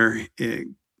connection there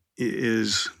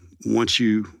is once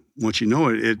you know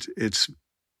it's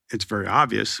very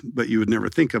obvious, but you would never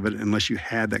think of it unless you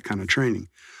had that kind of training.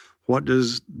 What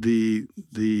does the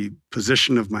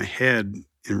position of my head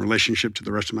in relationship to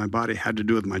the rest of my body have to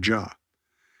do with my jaw?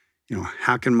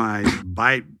 How can my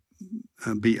bite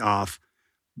be off,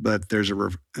 but there's a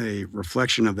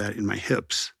reflection of that in my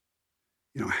hips?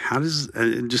 How does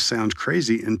it just sounds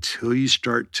crazy until you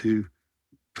start to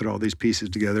put all these pieces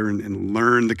together and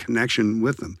learn the connection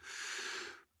with them.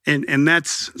 And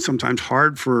that's sometimes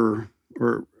hard for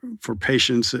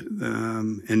patients.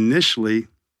 Initially,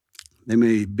 they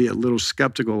may be a little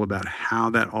skeptical about how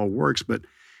that all works, but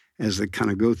as they kind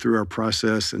of go through our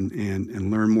process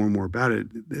and learn more and more about it,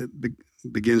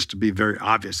 begins to be very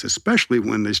obvious, especially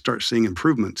when they start seeing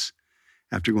improvements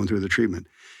after going through the treatment.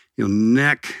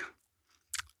 Neck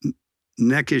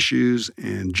issues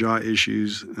and jaw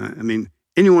issues.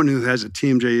 Anyone who has a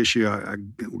TMJ issue, I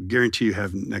guarantee you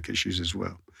have neck issues as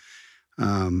well.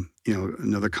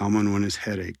 Another common one is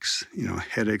headaches.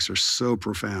 Headaches are so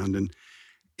profound,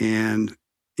 and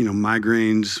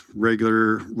migraines,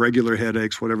 regular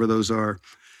headaches, whatever those are.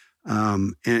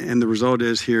 And the result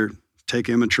is here, take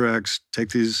Imitrex, take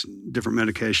these different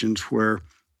medications where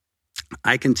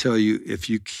I can tell you if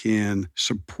you can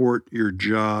support your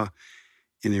jaw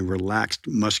in a relaxed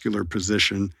muscular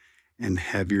position and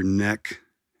have your neck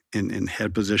and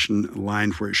head position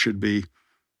aligned where it should be,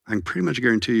 I can pretty much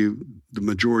guarantee you the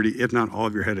majority, if not all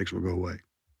of your headaches will go away.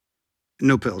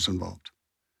 No pills involved.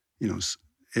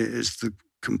 It's the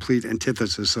complete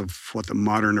antithesis of what the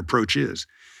modern approach is.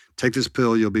 Take this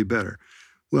pill, you'll be better.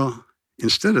 Well,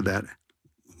 instead of that,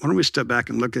 why don't we step back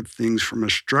and look at things from a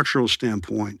structural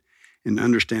standpoint and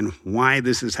understand why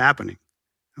this is happening?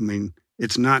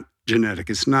 It's not genetic.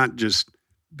 It's not just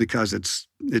because it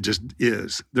just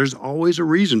is. There's always a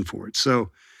reason for it.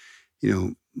 So,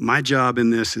 my job in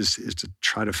this is to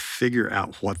try to figure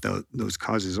out what those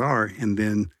causes are and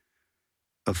then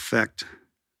affect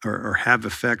or have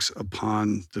effects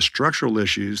upon the structural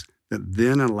issues that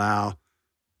then allow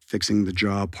fixing the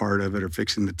jaw part of it or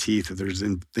fixing the teeth, if there's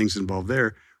things involved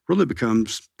there, really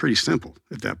becomes pretty simple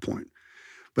at that point.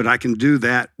 But I can do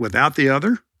that without the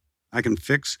other. I can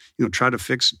try to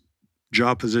fix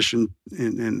jaw position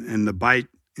and the bite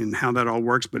and how that all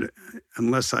works. But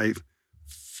unless I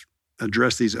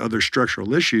address these other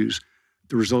structural issues,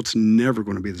 the result's never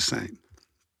going to be the same.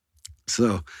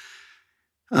 So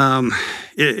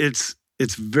it's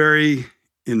very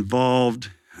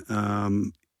involved,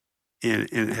 and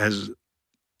it has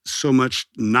so much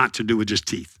not to do with just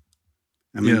teeth.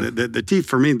 The teeth,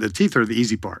 for me, the teeth are the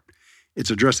easy part. It's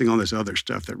addressing all this other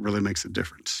stuff that really makes a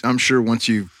difference. I'm sure once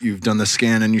you've done the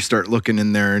scan and you start looking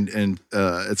in there, and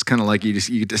it's kind of like you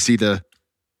get to see the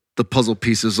puzzle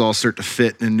pieces all start to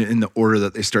fit in the order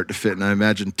that they start to fit. And I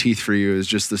imagine teeth for you is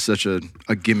just such a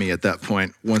gimme at that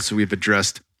point. Once we've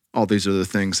addressed all these other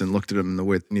things and looked at them in the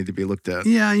way they need to be looked at.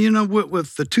 Yeah,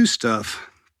 with the tooth stuff,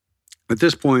 at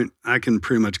this point, I can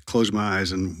pretty much close my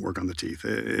eyes and work on the teeth.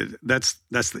 That's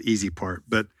the easy part.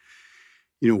 But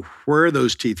where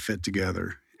those teeth fit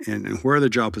together and where the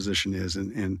jaw position is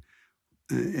and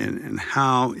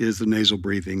how is the nasal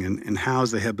breathing and how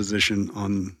is the head position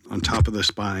on top of the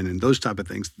spine and those type of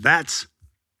things, that's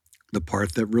the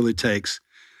part that really takes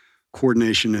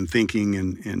coordination and thinking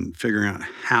and figuring out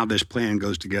how this plan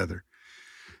goes together.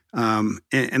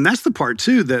 And that's the part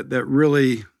too that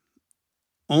really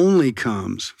only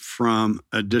comes from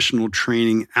additional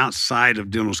training outside of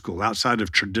dental school, outside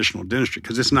of traditional dentistry,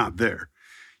 because it's not there.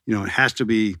 It has to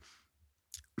be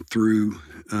through,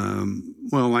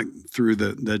 through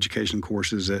the education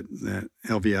courses at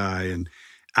LVI and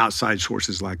outside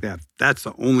sources like that. That's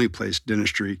the only place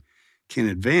dentistry can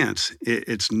advance.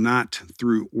 It's not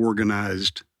through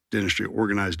organized dentistry,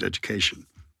 organized education.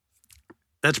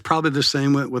 That's probably the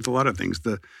same with a lot of things.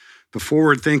 The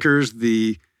forward thinkers,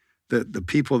 the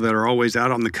people that are always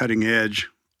out on the cutting edge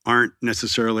aren't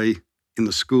necessarily in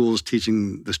the schools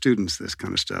teaching the students this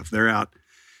kind of stuff. They're out,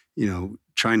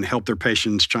 trying to help their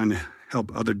patients, trying to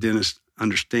help other dentists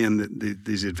understand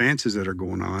these advances that are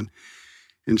going on.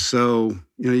 And so,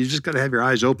 you just got to have your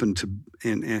eyes open to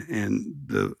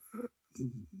and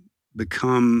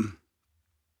become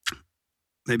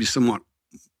maybe somewhat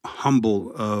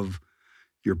humble of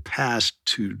your past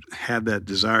to have that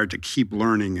desire to keep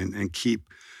learning and keep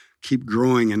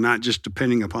growing and not just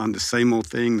depending upon the same old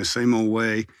thing, the same old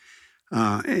way.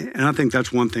 And I think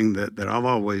that's one thing that I've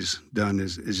always done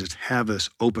is just have this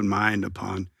open mind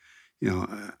upon,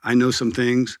 I know some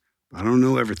things, but I don't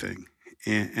know everything.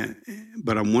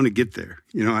 But I want to get there.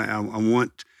 I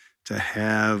want to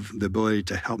have the ability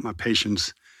to help my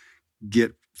patients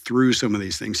get through some of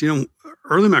these things.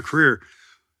 Early in my career,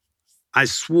 I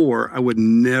swore I would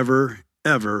never,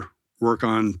 ever work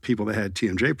on people that had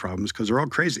TMJ problems because they're all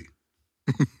crazy.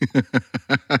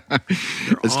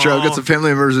 It's true. I've got some family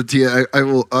members with TMJ.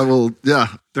 I will, yeah.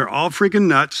 They're all freaking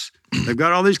nuts. They've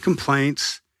got all these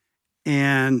complaints,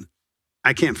 and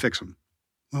I can't fix them.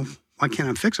 Well, why can't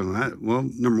I fix them? Well,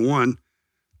 number one,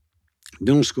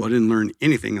 dental school, I didn't learn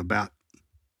anything about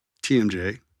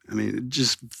TMJ.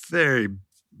 Just very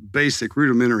basic,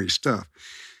 rudimentary stuff.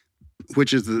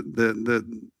 which is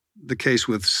the case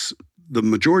with the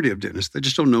majority of dentists. They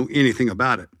just don't know anything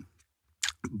about it.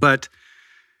 But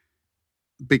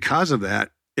because of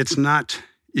that, it's not,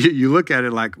 you look at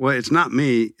it like, well, it's not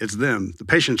me, it's them. The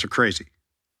patients are crazy.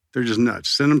 They're just nuts.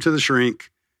 Send them to the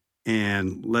shrink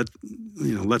and let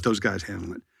those guys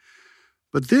handle it.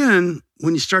 But then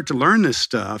when you start to learn this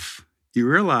stuff, you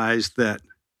realize that,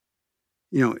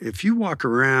 if you walk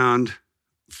around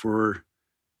for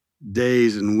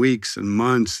days and weeks and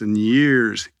months and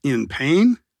years in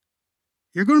pain,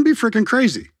 you're going to be freaking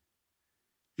crazy.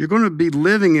 You're going to be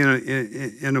living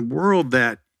in a world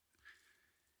that,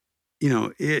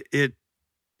 it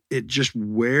just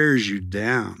wears you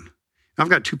down. I've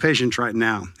got 2 patients right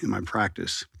now in my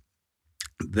practice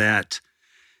that,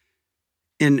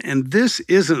 and this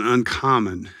isn't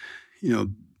uncommon.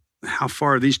 How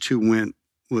far these 2 went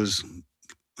was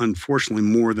unfortunately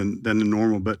more than the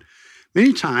normal, but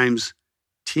many times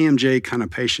TMJ kind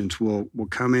of patients will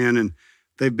come in and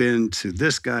they've been to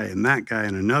this guy and that guy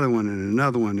and another one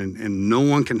and no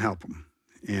one can help them.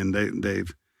 And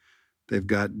they've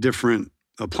got different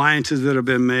appliances that have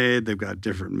been made. They've got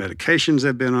different medications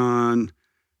they've been on.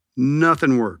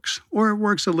 Nothing works, or it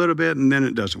works a little bit and then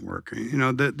it doesn't work.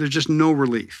 There's just no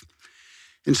relief.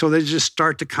 And so they just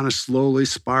start to kind of slowly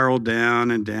spiral down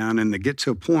and they get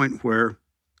to a point where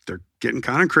they're getting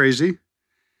kind of crazy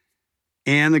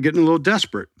and they're getting a little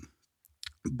desperate.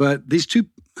 But these 2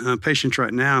 patients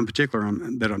right now in particular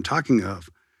that I'm talking of,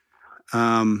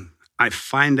 I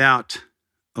find out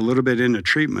a little bit into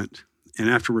treatment, and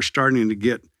after we're starting to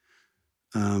get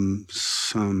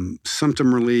some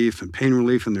symptom relief and pain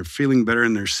relief, and they're feeling better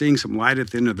and they're seeing some light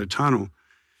at the end of the tunnel,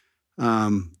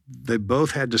 they both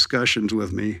had discussions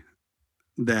with me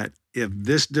that if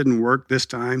this didn't work this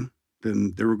time,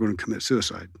 then they were going to commit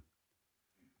suicide.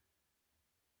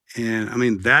 And I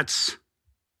mean, that's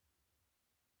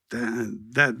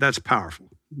powerful.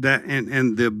 That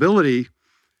and the ability,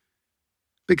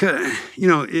 because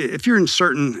if you're in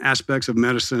certain aspects of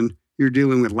medicine, you're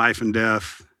dealing with life and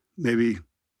death, maybe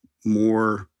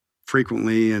more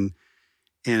frequently, and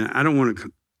I don't want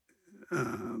to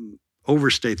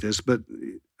overstate this, but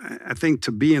I think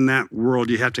to be in that world,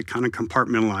 you have to kind of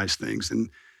compartmentalize things, and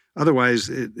otherwise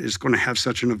it's going to have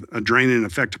such a draining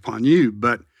effect upon you.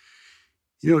 But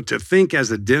to think as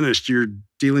a dentist you're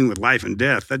dealing with life and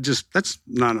death, that's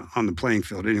not on the playing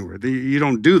field anywhere. You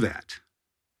don't do that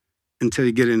until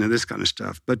you get into this kind of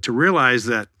stuff. But to realize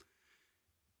that,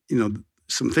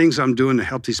 some things I'm doing to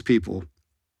help these people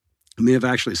may have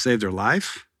actually saved their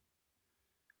life,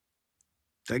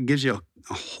 that gives you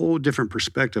a whole different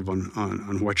perspective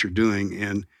on what you're doing,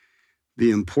 and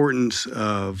the importance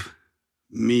of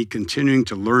me continuing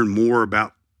to learn more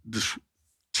about this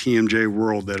TMJ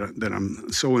world that I'm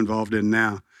so involved in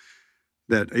now,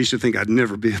 that I used to think I'd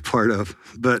never be a part of.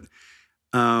 But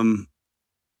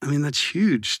that's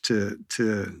huge to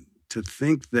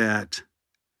think that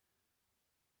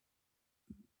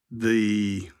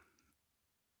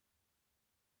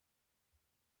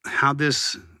how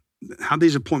these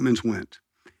appointments went.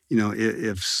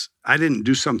 If I didn't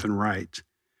do something right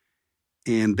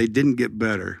and they didn't get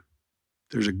better,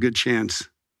 there's a good chance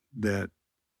that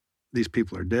these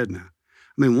people are dead now.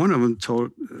 I mean, one of them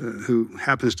told, who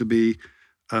happens to be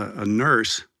a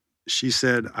nurse, she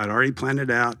said, I'd already planned it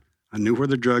out. I knew where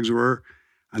the drugs were.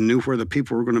 I knew where the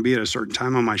people were going to be at a certain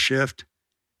time on my shift.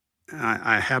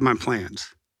 I had my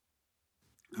plans.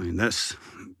 I mean, that's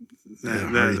it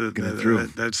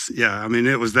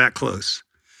was that close.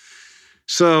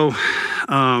 So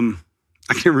I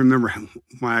can't remember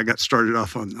why I got started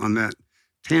off on that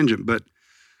tangent, but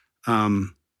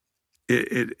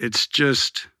it's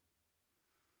just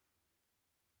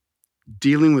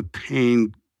dealing with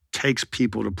pain takes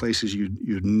people to places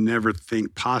you'd never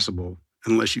think possible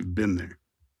unless you've been there.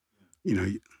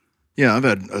 Yeah, I've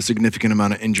had a significant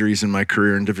amount of injuries in my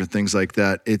career and different things like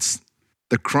that. It's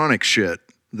the chronic shit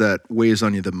that weighs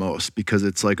on you the most, because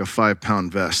it's like a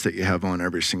 5-pound vest that you have on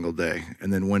every single day.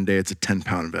 And then one day it's a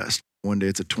 10-pound vest. One day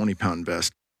it's a 20-pound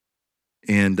vest.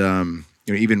 And,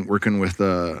 even working with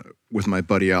my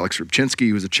buddy, Alex Rybczynski,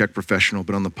 who's a Czech professional,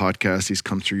 but on the podcast, he's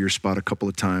come through your spot a couple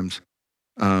of times.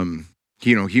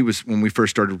 He was, when we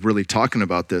first started really talking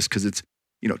about this, because it's,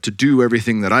 to do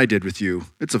everything that I did with you,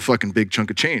 it's a fucking big chunk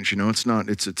of change.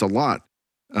 It's a lot.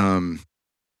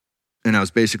 And I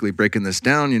was basically breaking this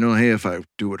down, hey, if I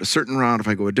do it a certain route, if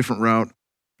I go a different route,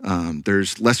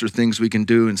 there's lesser things we can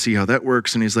do and see how that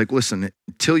works. And he's like, listen,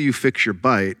 until you fix your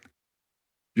bite,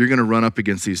 you're going to run up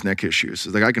against these neck issues.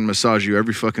 It's like, I can massage you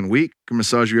every fucking week, I can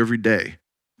massage you every day,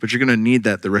 but you're going to need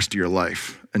that the rest of your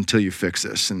life until you fix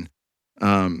this. And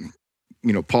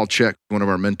Paul Chek, one of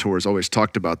our mentors, always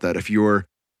talked about that. If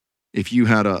you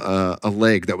had a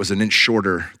leg that was an inch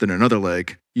shorter than another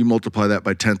leg, you multiply that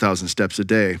by 10,000 steps a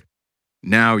day.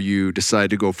 Now you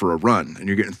decide to go for a run and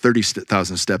you're getting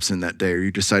 30,000 steps in that day, or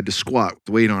you decide to squat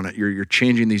with weight on it. You're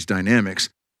changing these dynamics,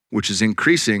 which is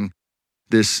increasing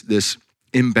this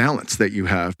imbalance that you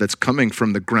have that's coming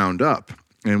from the ground up.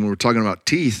 And when we're talking about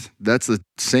teeth, that's the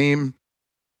same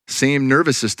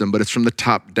nervous system, but it's from the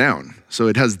top down. So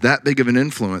it has that big of an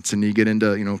influence. And you get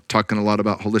into, talking a lot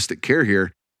about holistic care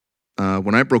here.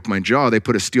 When I broke my jaw, they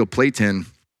put a steel plate in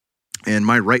and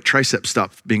my right tricep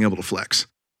stopped being able to flex.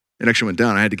 It actually went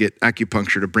down. I had to get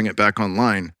acupuncture to bring it back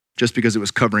online just because it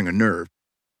was covering a nerve.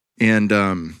 And,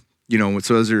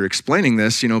 so as you're explaining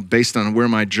this, based on where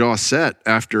my jaw set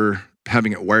after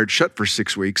having it wired shut for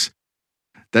 6 weeks,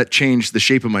 that changed the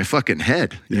shape of my fucking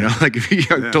head. I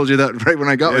told you that right when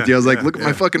I got with you. I was like, look at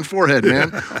my fucking forehead, man.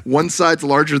 One side's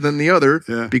larger than the other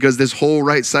because this whole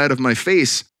right side of my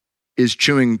face is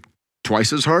chewing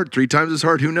twice as hard, 3 times as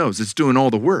hard. Who knows? It's doing all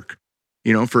the work,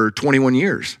 for 21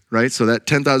 years, right? So that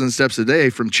 10,000 steps a day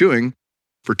from chewing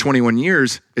for 21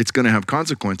 years, it's going to have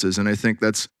consequences. And I think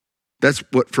that's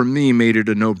what for me made it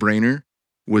a no-brainer,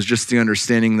 was just the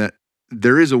understanding that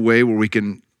there is a way where we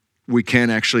can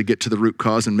actually get to the root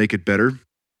cause and make it better.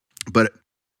 But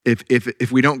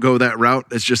if we don't go that route,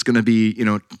 it's just going to be,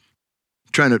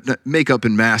 trying to make up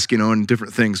and mask, and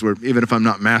different things where even if I'm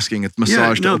not masking, it's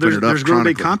massaged to open it up. There's going to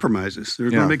be compromises.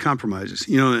 There's going to be compromises.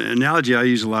 An analogy I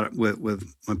use a lot with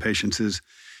my patients is,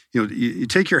 you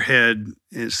take your head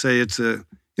and say it's a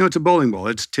bowling ball.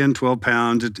 It's 10, 12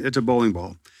 pounds. It's a bowling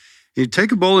ball. You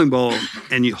take a bowling ball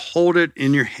and you hold it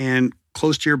in your hand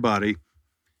close to your body,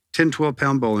 10, 12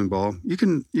 pound bowling ball. You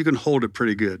can hold it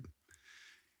pretty good.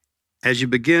 As you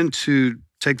begin to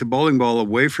take the bowling ball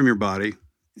away from your body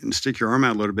and stick your arm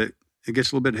out a little bit, it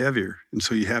gets a little bit heavier. And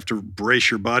so you have to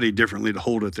brace your body differently to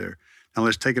hold it there. Now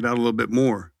let's take it out a little bit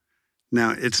more.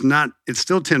 Now it's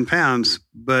still 10 pounds,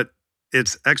 but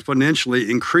it's exponentially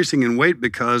increasing in weight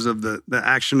because of the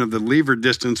action of the lever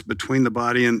distance between the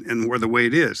body and where the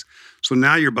weight is. So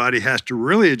now your body has to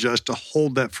really adjust to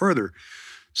hold that further.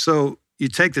 So you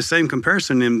take the same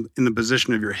comparison in the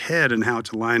position of your head and how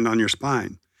it's aligned on your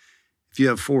spine. If you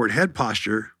have forward head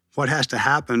posture, what has to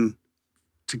happen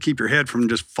to keep your head from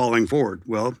just falling forward?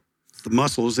 Well, the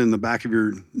muscles in the back of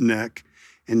your neck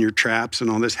and your traps and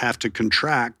all this have to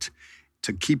contract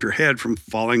to keep your head from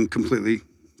falling completely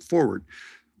forward.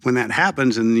 When that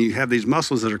happens and you have these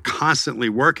muscles that are constantly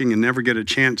working and never get a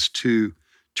chance to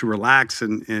relax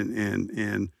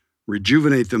and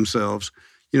rejuvenate themselves,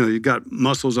 you've got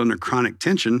muscles under chronic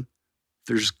tension,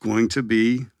 there's going to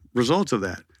be results of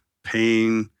that.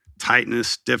 Pain, tightness,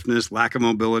 stiffness, lack of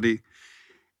mobility.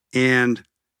 And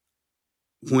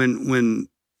when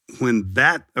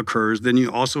that occurs, then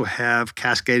you also have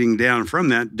cascading down from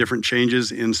that different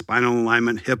changes in spinal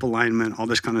alignment, hip alignment, all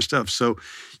this kind of stuff. So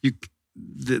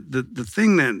the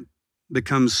thing that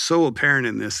becomes so apparent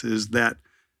in this is that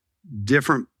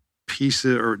different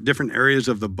pieces or different areas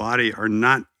of the body are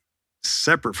not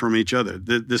separate from each other.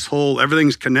 This whole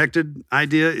everything's connected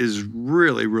idea is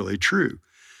really, really true.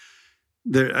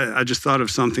 I just thought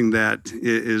of something that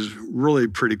is really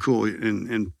pretty cool,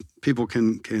 and people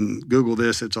can Google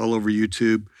this. It's all over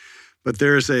YouTube. But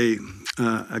there's a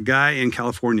guy in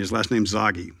California. His last name's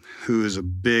Zaghi, who is a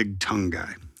big tongue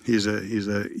guy. He's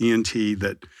a ENT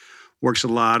that works a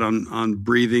lot on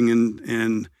breathing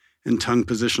and tongue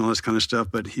position, all this kind of stuff.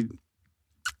 But he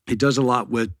does a lot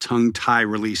with tongue tie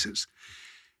releases.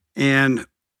 And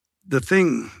the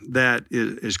thing that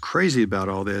is crazy about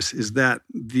all this is that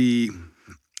the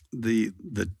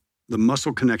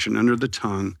muscle connection under the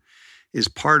tongue is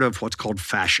part of what's called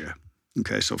fascia.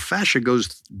 Okay, so fascia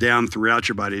goes down throughout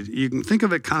your body. You can think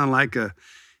of it kind of like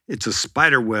it's a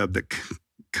spider web that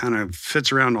kind of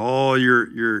fits around all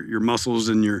your muscles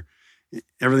and your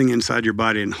everything inside your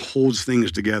body and holds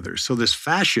things together. So this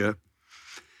fascia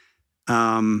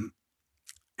has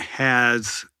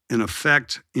an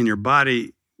effect in your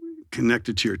body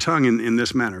connected to your tongue in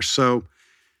this manner. So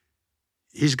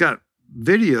he's got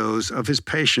videos of his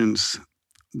patients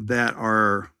that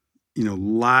are,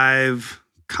 live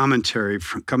commentary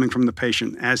coming from the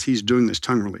patient as he's doing this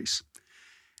tongue release.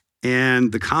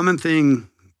 And the common thing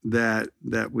that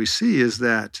we see is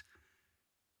that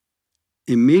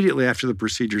immediately after the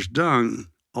procedure's done,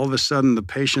 all of a sudden the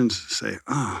patients say,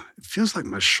 "Oh, it feels like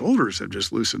my shoulders have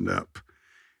just loosened up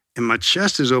and my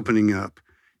chest is opening up.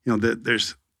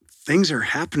 There's things are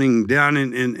happening down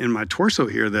in my torso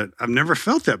here that I've never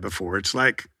felt that before. It's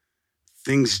like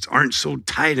things aren't so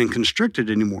tight and constricted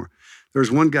anymore." There's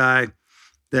one guy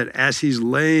that as he's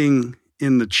laying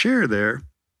in the chair there,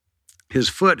 his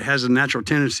foot has a natural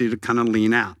tendency to kind of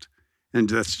lean out. And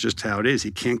that's just how it is.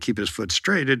 He can't keep his foot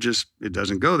straight. It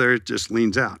doesn't go there. It just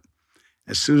leans out.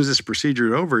 As soon as this procedure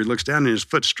is over, he looks down and his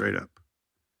foot's straight up.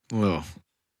 Whoa.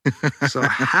 So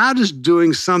how does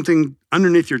doing something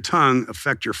underneath your tongue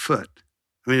affect your foot?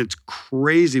 I mean, it's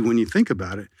crazy when you think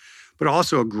about it, but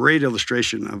also a great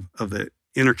illustration of the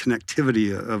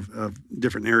interconnectivity of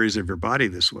different areas of your body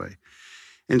this way.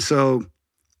 And so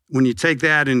when you take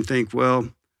that and think, well,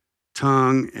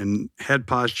 tongue and head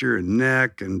posture and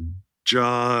neck and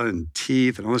jaw and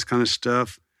teeth and all this kind of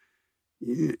stuff,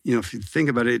 you know, if you think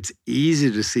about it, it's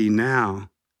easy to see now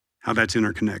how that's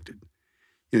interconnected.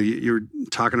 You know, you're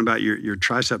talking about your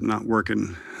tricep not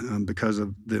working because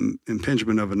of the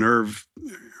impingement of a nerve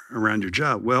around your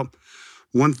jaw. Well,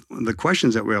 one of the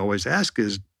questions that we always ask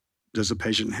is, does the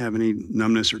patient have any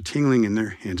numbness or tingling in their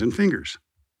hands and fingers?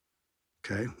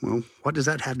 Okay, well, what does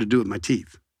that have to do with my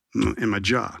teeth and my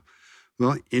jaw?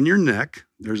 Well, in your neck,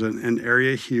 there's an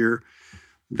area here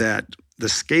that the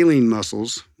scalene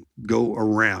muscles go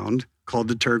around called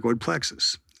the pterygoid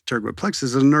plexus. The pterygoid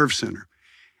plexus is a nerve center.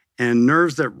 And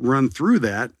nerves that run through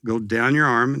that go down your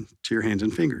arm to your hands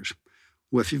and fingers.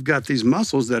 Well, if you've got these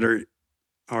muscles that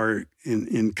are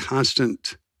in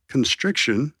constant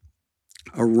constriction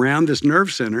around this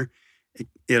nerve center,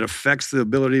 it affects the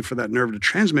ability for that nerve to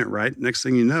transmit right. Next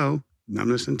thing you know,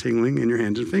 numbness and tingling in your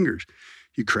hands and fingers.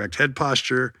 You correct head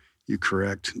posture, you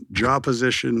correct jaw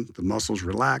position, the muscles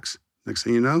relax. Next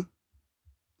thing you know,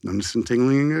 numbness and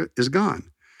tingling is gone.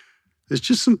 There's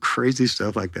just some crazy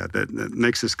stuff like that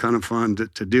makes this kind of fun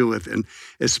to deal with. And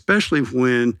especially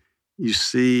when you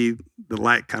see the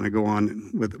light kind of go on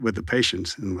with the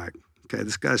patients and like, okay,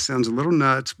 this guy sounds a little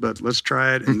nuts, but let's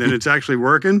try it. And then it's actually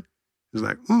working. It's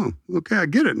like, oh, okay, I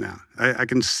get it now. I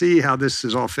can see how this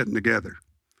is all fitting together.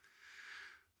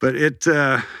 But it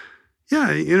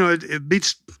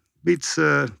beats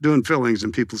doing fillings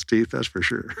in people's teeth, that's for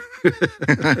sure.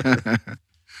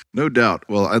 No doubt.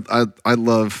 Well, I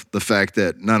love the fact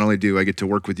that not only do I get to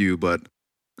work with you, but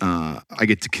I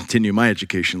get to continue my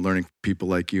education learning from people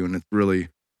like you. And it's really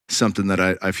something that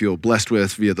I feel blessed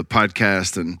with via the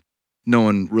podcast and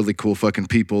knowing really cool fucking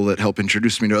people that help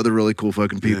introduce me to other really cool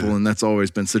fucking people. Yeah. And that's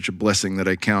always been such a blessing that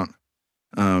I count.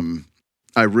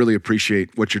 I really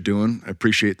appreciate what you're doing. I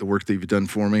appreciate the work that you've done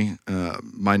for me.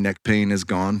 My neck pain is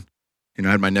gone. You know,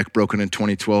 I had my neck broken in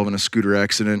 2012 in a scooter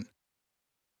accident.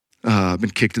 I've been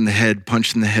kicked in the head,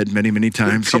 punched in the head many, many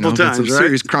times. A couple times, some right?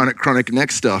 Serious chronic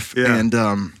neck stuff. Yeah. And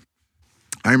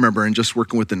I remember in just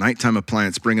working with the nighttime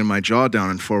appliance, bringing my jaw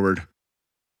down and forward,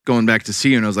 going back to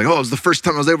see you, and I was like, oh, it was the first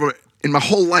time I was able in my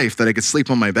whole life that I could sleep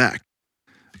on my back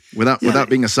without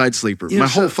being a side sleeper. My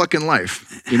whole fucking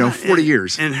life, 40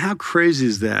 years. And how crazy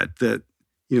is that,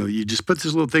 you just put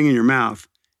this little thing in your mouth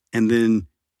and then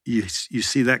you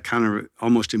see that kind of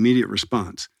almost immediate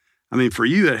response. I mean, for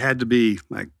you, it had to be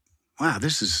like, wow,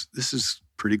 this is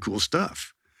pretty cool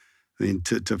stuff. I mean,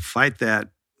 to fight that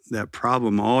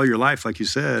problem all your life, like you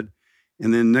said,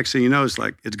 and then next thing you know, it's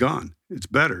like, it's gone. It's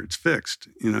better. It's fixed.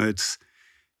 It's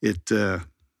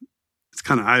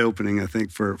kind of eye-opening, I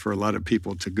think, for a lot of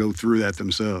people to go through that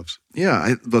themselves.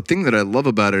 Yeah. The thing that I love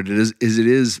about it is it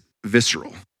is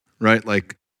visceral, right?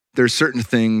 Like there's certain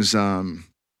things, I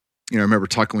remember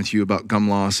talking with you about gum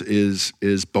loss is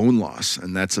bone loss.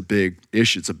 And that's a big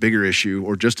issue. It's a bigger issue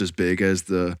or just as big as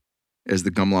the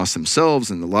gum loss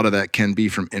themselves. And a lot of that can be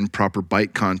from improper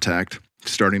bite contact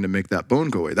starting to make that bone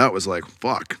go away. That was like,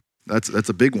 fuck, that's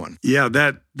a big one. Yeah,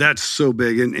 that's so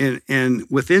big. And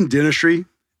within dentistry,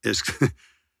 is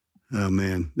oh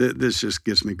man, this just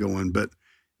gets me going. But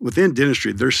within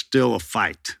dentistry, there's still a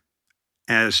fight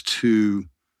as to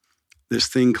this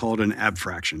thing called an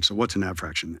abfraction. So what's an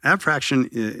abfraction?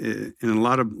 Abfraction, and a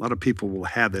lot of people will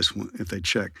have this if they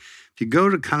check. If you go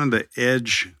to kind of the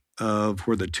edge of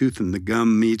where the tooth and the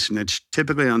gum meets, and it's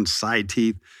typically on side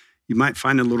teeth, you might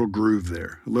find a little groove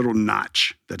there, a little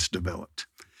notch that's developed.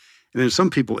 And then some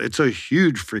people, it's a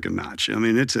huge freaking notch. I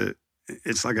mean,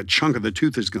 it's like a chunk of the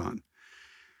tooth is gone.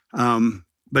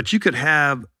 But you could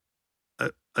have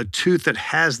a tooth that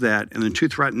has that and the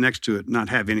tooth right next to it not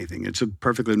have anything. It's a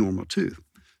perfectly normal tooth.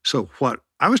 So what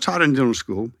I was taught in dental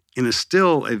school, and is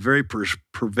still a very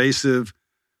pervasive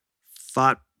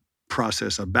thought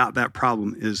process about that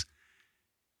problem, is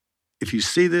if you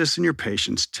see this in your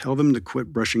patients, tell them to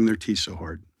quit brushing their teeth so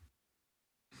hard.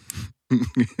 I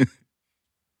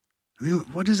mean,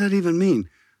 what does that even mean?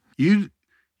 You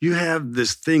have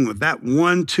this thing with that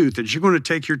one tooth that you're going to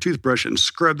take your toothbrush and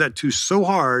scrub that tooth so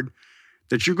hard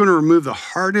that you're going to remove the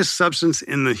hardest substance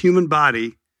in the human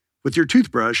body with your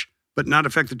toothbrush, but not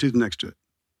affect the tooth next to it.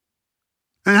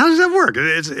 And how does that work?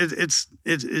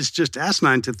 It's just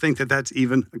asinine to think that that's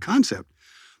even a concept.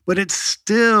 But it's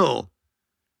still,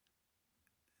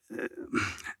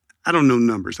 I don't know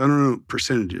numbers, I don't know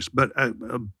percentages, but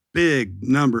a big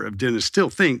number of dentists still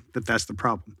think that that's the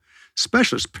problem.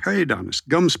 Specialists, periodontists,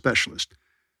 gum specialists,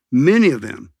 many of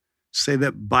them say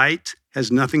that bite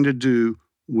has nothing to do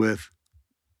with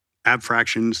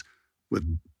abfractions,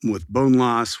 with bone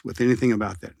loss, with anything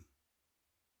about that.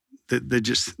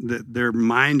 Their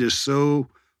mind is so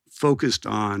focused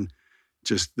on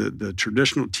just the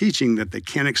traditional teaching that they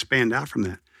can't expand out from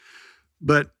that.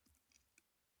 But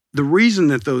the reason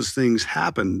that those things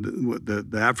happen, the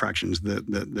abfractions,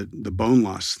 the bone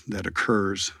loss that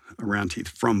occurs around teeth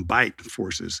from bite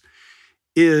forces,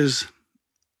 is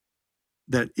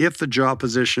that if the jaw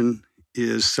position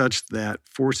is such that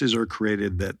forces are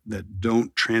created that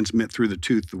don't transmit through the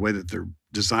tooth the way that they're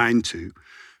designed to,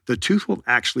 the tooth will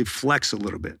actually flex a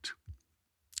little bit.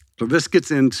 So this gets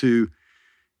into,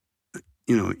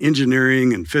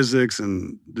 engineering and physics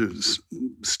and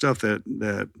stuff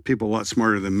that people a lot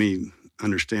smarter than me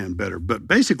understand better. But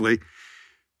basically,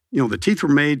 the teeth were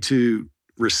made to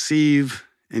receive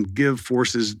and give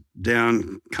forces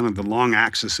down kind of the long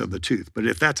axis of the tooth. But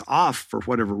if that's off for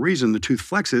whatever reason, the tooth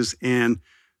flexes and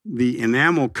the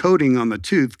enamel coating on the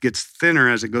tooth gets thinner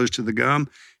as it goes to the gum.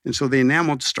 And so the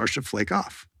enamel starts to flake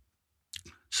off.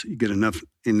 So you get enough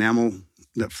enamel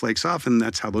that flakes off, and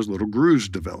that's how those little grooves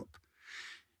develop.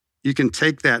 You can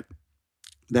take that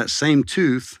same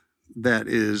tooth that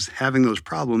is having those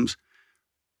problems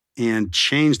and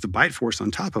change the bite force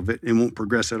on top of it and won't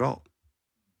progress at all.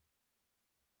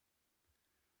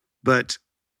 But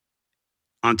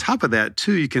on top of that,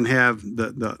 too, you can have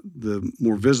the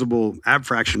more visible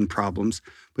abfraction problems,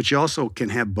 but you also can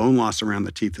have bone loss around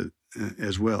the teeth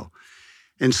as well.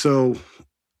 And so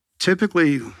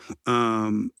typically,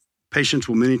 patients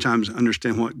will many times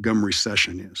understand what gum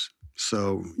recession is.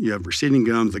 So you have receding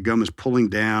gums, the gum is pulling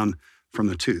down from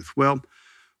the tooth. Well,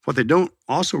 what they don't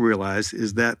also realize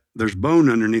is that there's bone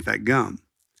underneath that gum.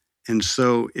 And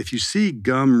so if you see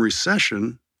gum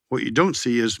recession, what you don't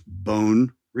see is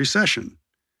bone recession,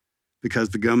 because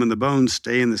the gum and the bone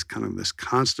stay in this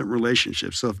constant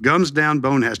relationship. So if gum's down,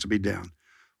 bone has to be down.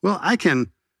 Well, I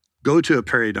can go to a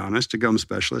periodontist, a gum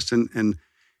specialist, and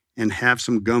have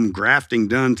some gum grafting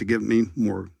done to give me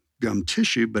more gum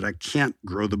tissue, but I can't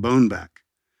grow the bone back.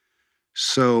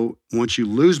 So once you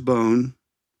lose bone,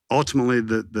 ultimately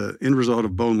the end result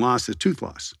of bone loss is tooth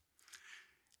loss.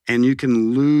 And you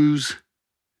can lose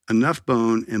enough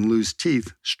bone and lose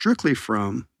teeth strictly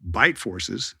from bite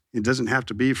forces. It doesn't have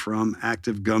to be from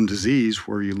active gum disease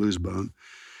where you lose bone.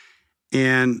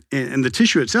 And the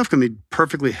tissue itself can be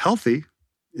perfectly healthy.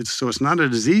 So it's not a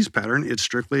disease pattern. It's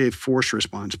strictly a force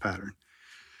response pattern.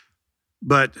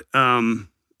 But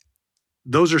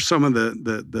those are some of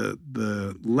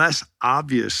the less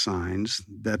obvious signs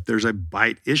that there's a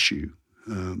bite issue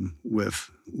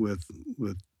with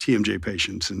TMJ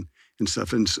patients and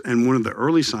stuff. And one of the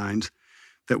early signs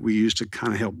that we use to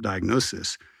kind of help diagnose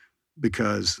this,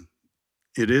 because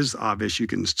it is obvious, you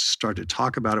can start to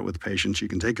talk about it with patients. You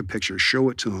can take a picture, show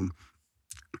it to them.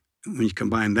 When you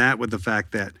combine that with the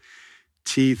fact that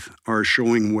teeth are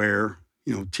showing wear,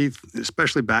 teeth,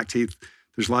 especially back teeth,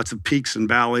 there's lots of peaks and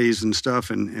valleys and stuff,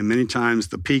 and many times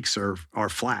the peaks are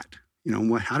flat.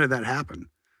 How did that happen?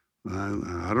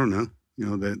 I don't know.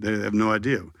 They have no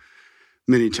idea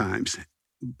many times.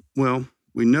 Well,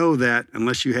 we know that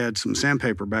unless you had some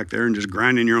sandpaper back there and just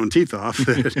grinding your own teeth off,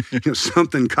 that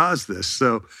something caused this.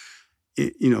 So,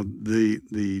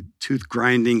 the tooth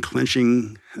grinding,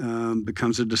 clenching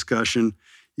becomes a discussion.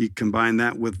 You combine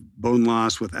that with bone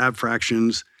loss, with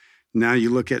abfractions. Now you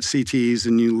look at CTs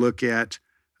and you look at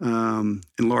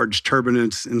enlarged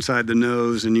turbinates inside the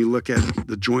nose, and you look at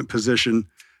the joint position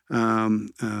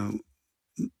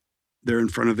there in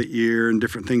front of the ear and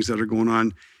different things that are going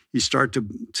on. You start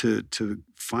to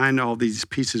find all these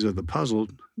pieces of the puzzle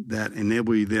that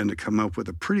enable you then to come up with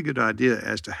a pretty good idea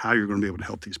as to how you're going to be able to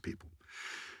help these people.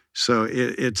 So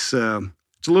it's a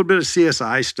little bit of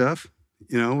CSI stuff,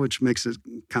 which makes it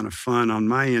kind of fun on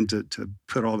my end to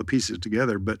put all the pieces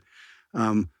together. But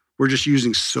we're just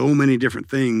using so many different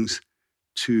things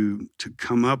to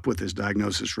come up with this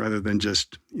diagnosis rather than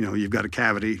just, you've got a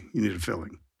cavity, you need a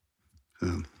filling.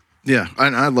 Yeah,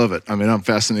 I love it. I mean, I'm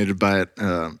fascinated by it.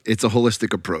 It's a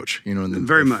holistic approach, and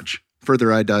very much.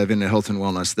 Further I dive into health and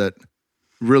wellness, that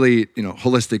really,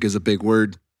 holistic is a big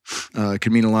word. It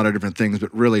can mean a lot of different things,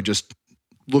 but really just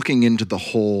looking into the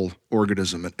whole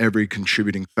organism and every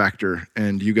contributing factor.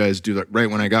 And you guys do that right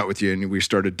when I got with you, and we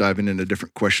started diving into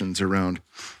different questions around,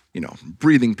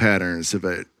 breathing patterns.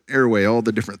 airway, all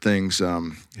the different things.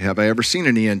 Have I ever seen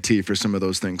an ENT for some of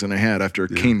those things? And I had after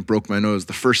Kane broke my nose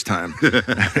the first time.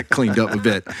 I cleaned up a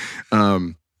bit.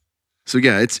 So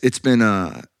yeah, it's been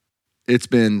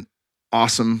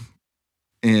awesome.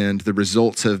 And the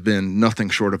results have been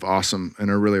nothing short of awesome. And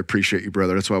I really appreciate you,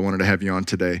 brother. That's why I wanted to have you on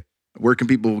today. Where can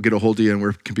people get a hold of you, and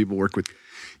where can people work with you?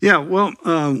 Yeah, well,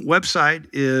 website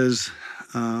is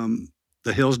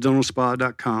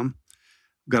thehillsdentalspa.com.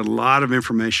 We've got a lot of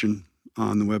information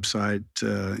on the website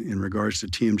in regards to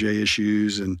TMJ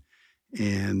issues, and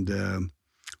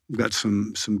we've got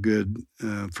some good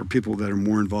for people that are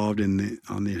more involved on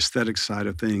the aesthetic side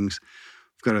of things.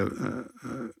 We've got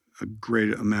a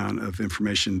great amount of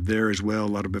information there as well, a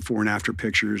lot of before and after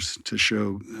pictures to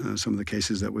show some of the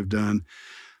cases that we've done.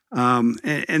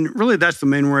 And really that's the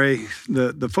main way.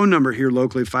 The phone number here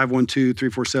locally,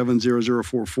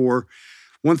 512-347-0044.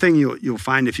 One thing you'll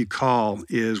find if you call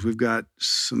is we've got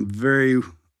some very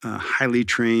highly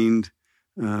trained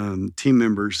team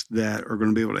members that are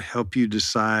going to be able to help you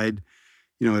decide,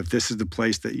 if this is the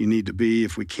place that you need to be,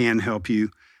 if we can help you.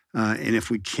 And if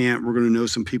we can't, we're going to know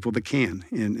some people that can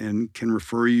and can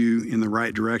refer you in the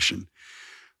right direction.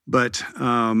 But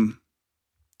I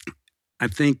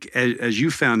think as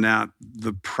you found out,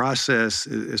 the process,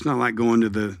 it's not like going to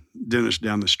the dentist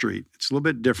down the street. It's a little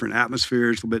bit different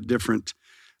atmosphere. It's a little bit different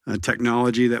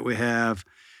technology that we have.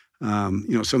 Some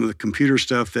of the computer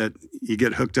stuff that you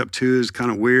get hooked up to is kind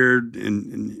of weird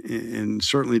and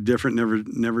certainly different.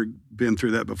 Never been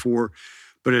through that before.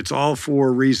 But it's all for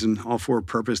a reason, all for a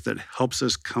purpose that helps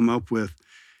us come up with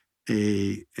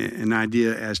an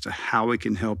idea as to how we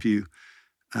can help you,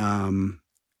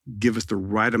 give us the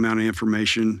right amount of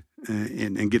information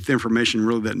and get the information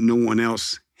really that no one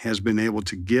else has been able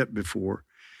to get before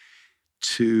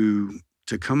to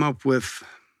come up with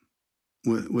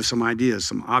some ideas,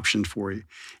 some options for you.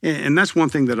 And that's one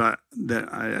thing that I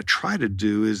try to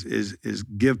do is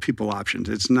give people options.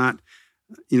 It's not,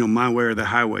 my way or the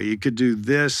highway. You could do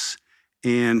this,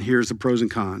 and here's the pros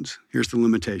and cons. Here's the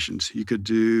limitations. You could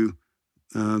do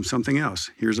something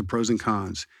else. Here's the pros and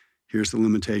cons. Here's the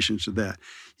limitations to that.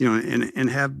 And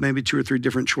have maybe 2 or 3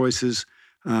 different choices.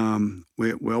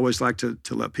 We always like to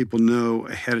let people know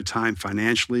ahead of time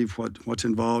financially what's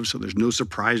involved, so there's no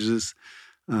surprises.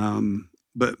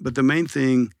 But the main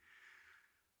thing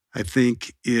I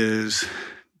think is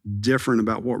different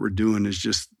about what we're doing is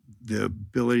just the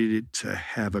ability to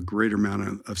have a greater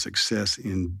amount of success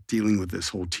in dealing with this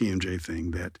whole TMJ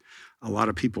thing that a lot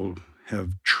of people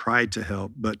have tried to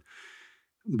help, but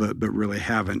really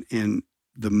haven't. And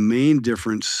the main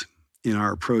difference in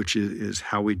our approach is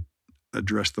how we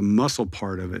address the muscle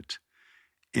part of it.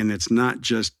 And it's not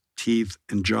just teeth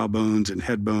and jaw bones and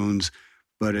head bones,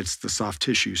 but it's the soft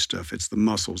tissue stuff. It's the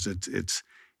muscles. It's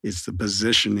the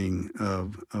positioning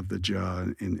of the jaw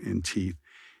and teeth.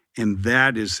 And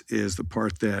that is the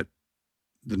part that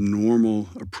the normal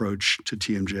approach to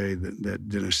TMJ that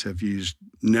dentists have used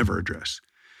never address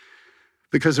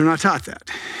because they're not taught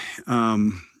that.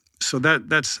 So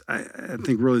that's I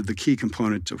think really the key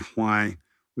component to why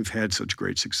we've had such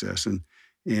great success. And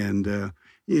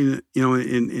in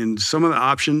some of the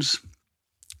options,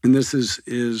 and this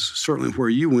is certainly where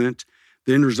you went,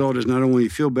 the end result is not only you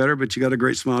feel better, but you got a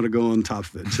great smile to go on top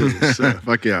of it too. So,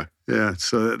 Fuck yeah. Yeah,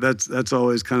 so that's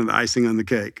always kind of the icing on the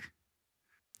cake.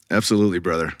 Absolutely,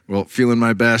 brother. Well, feeling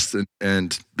my best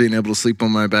and being able to sleep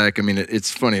on my back. I mean,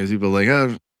 it's funny. People are like,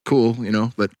 oh, cool,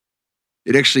 but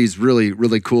it actually is really,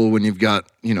 really cool when you've got,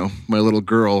 my little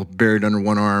girl buried under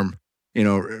one arm,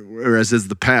 whereas as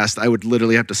the past, I would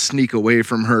literally have to sneak away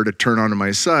from her to turn onto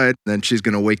my side. Then she's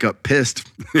going to wake up pissed.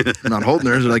 I'm not holding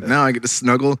her. So like, now I get to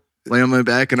snuggle, lay on my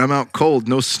back, and I'm out cold.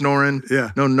 No snoring. Yeah.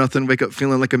 No nothing. Wake up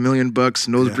feeling like $1 million,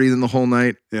 nose breathing the whole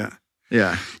night. Yeah.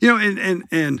 Yeah.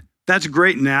 And that's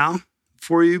great now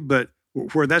for you, but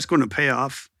where that's going to pay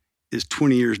off is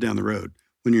 20 years down the road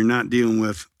when you're not dealing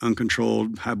with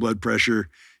uncontrolled high blood pressure.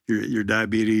 Your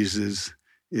diabetes is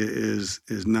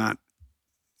not,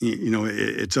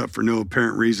 it's up for no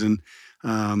apparent reason.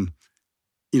 One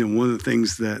of the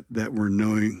things that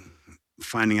we're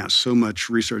finding out so much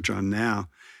research on now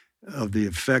of the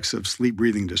effects of sleep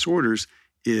breathing disorders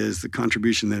is the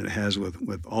contribution that it has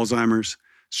with Alzheimer's,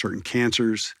 certain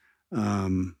cancers.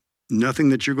 Nothing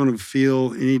that you're going to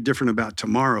feel any different about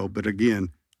tomorrow, but again,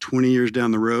 20 years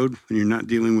down the road, when you're not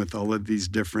dealing with all of these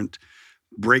different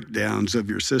breakdowns of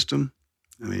your system,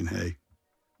 I mean, hey,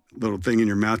 little thing in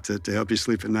your mouth to help you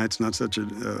sleep at night, it's not such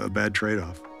a bad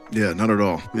trade-off. Yeah, not at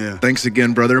all. Yeah. Thanks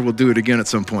again, brother. We'll do it again at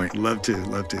some point. Love to.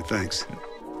 Thanks.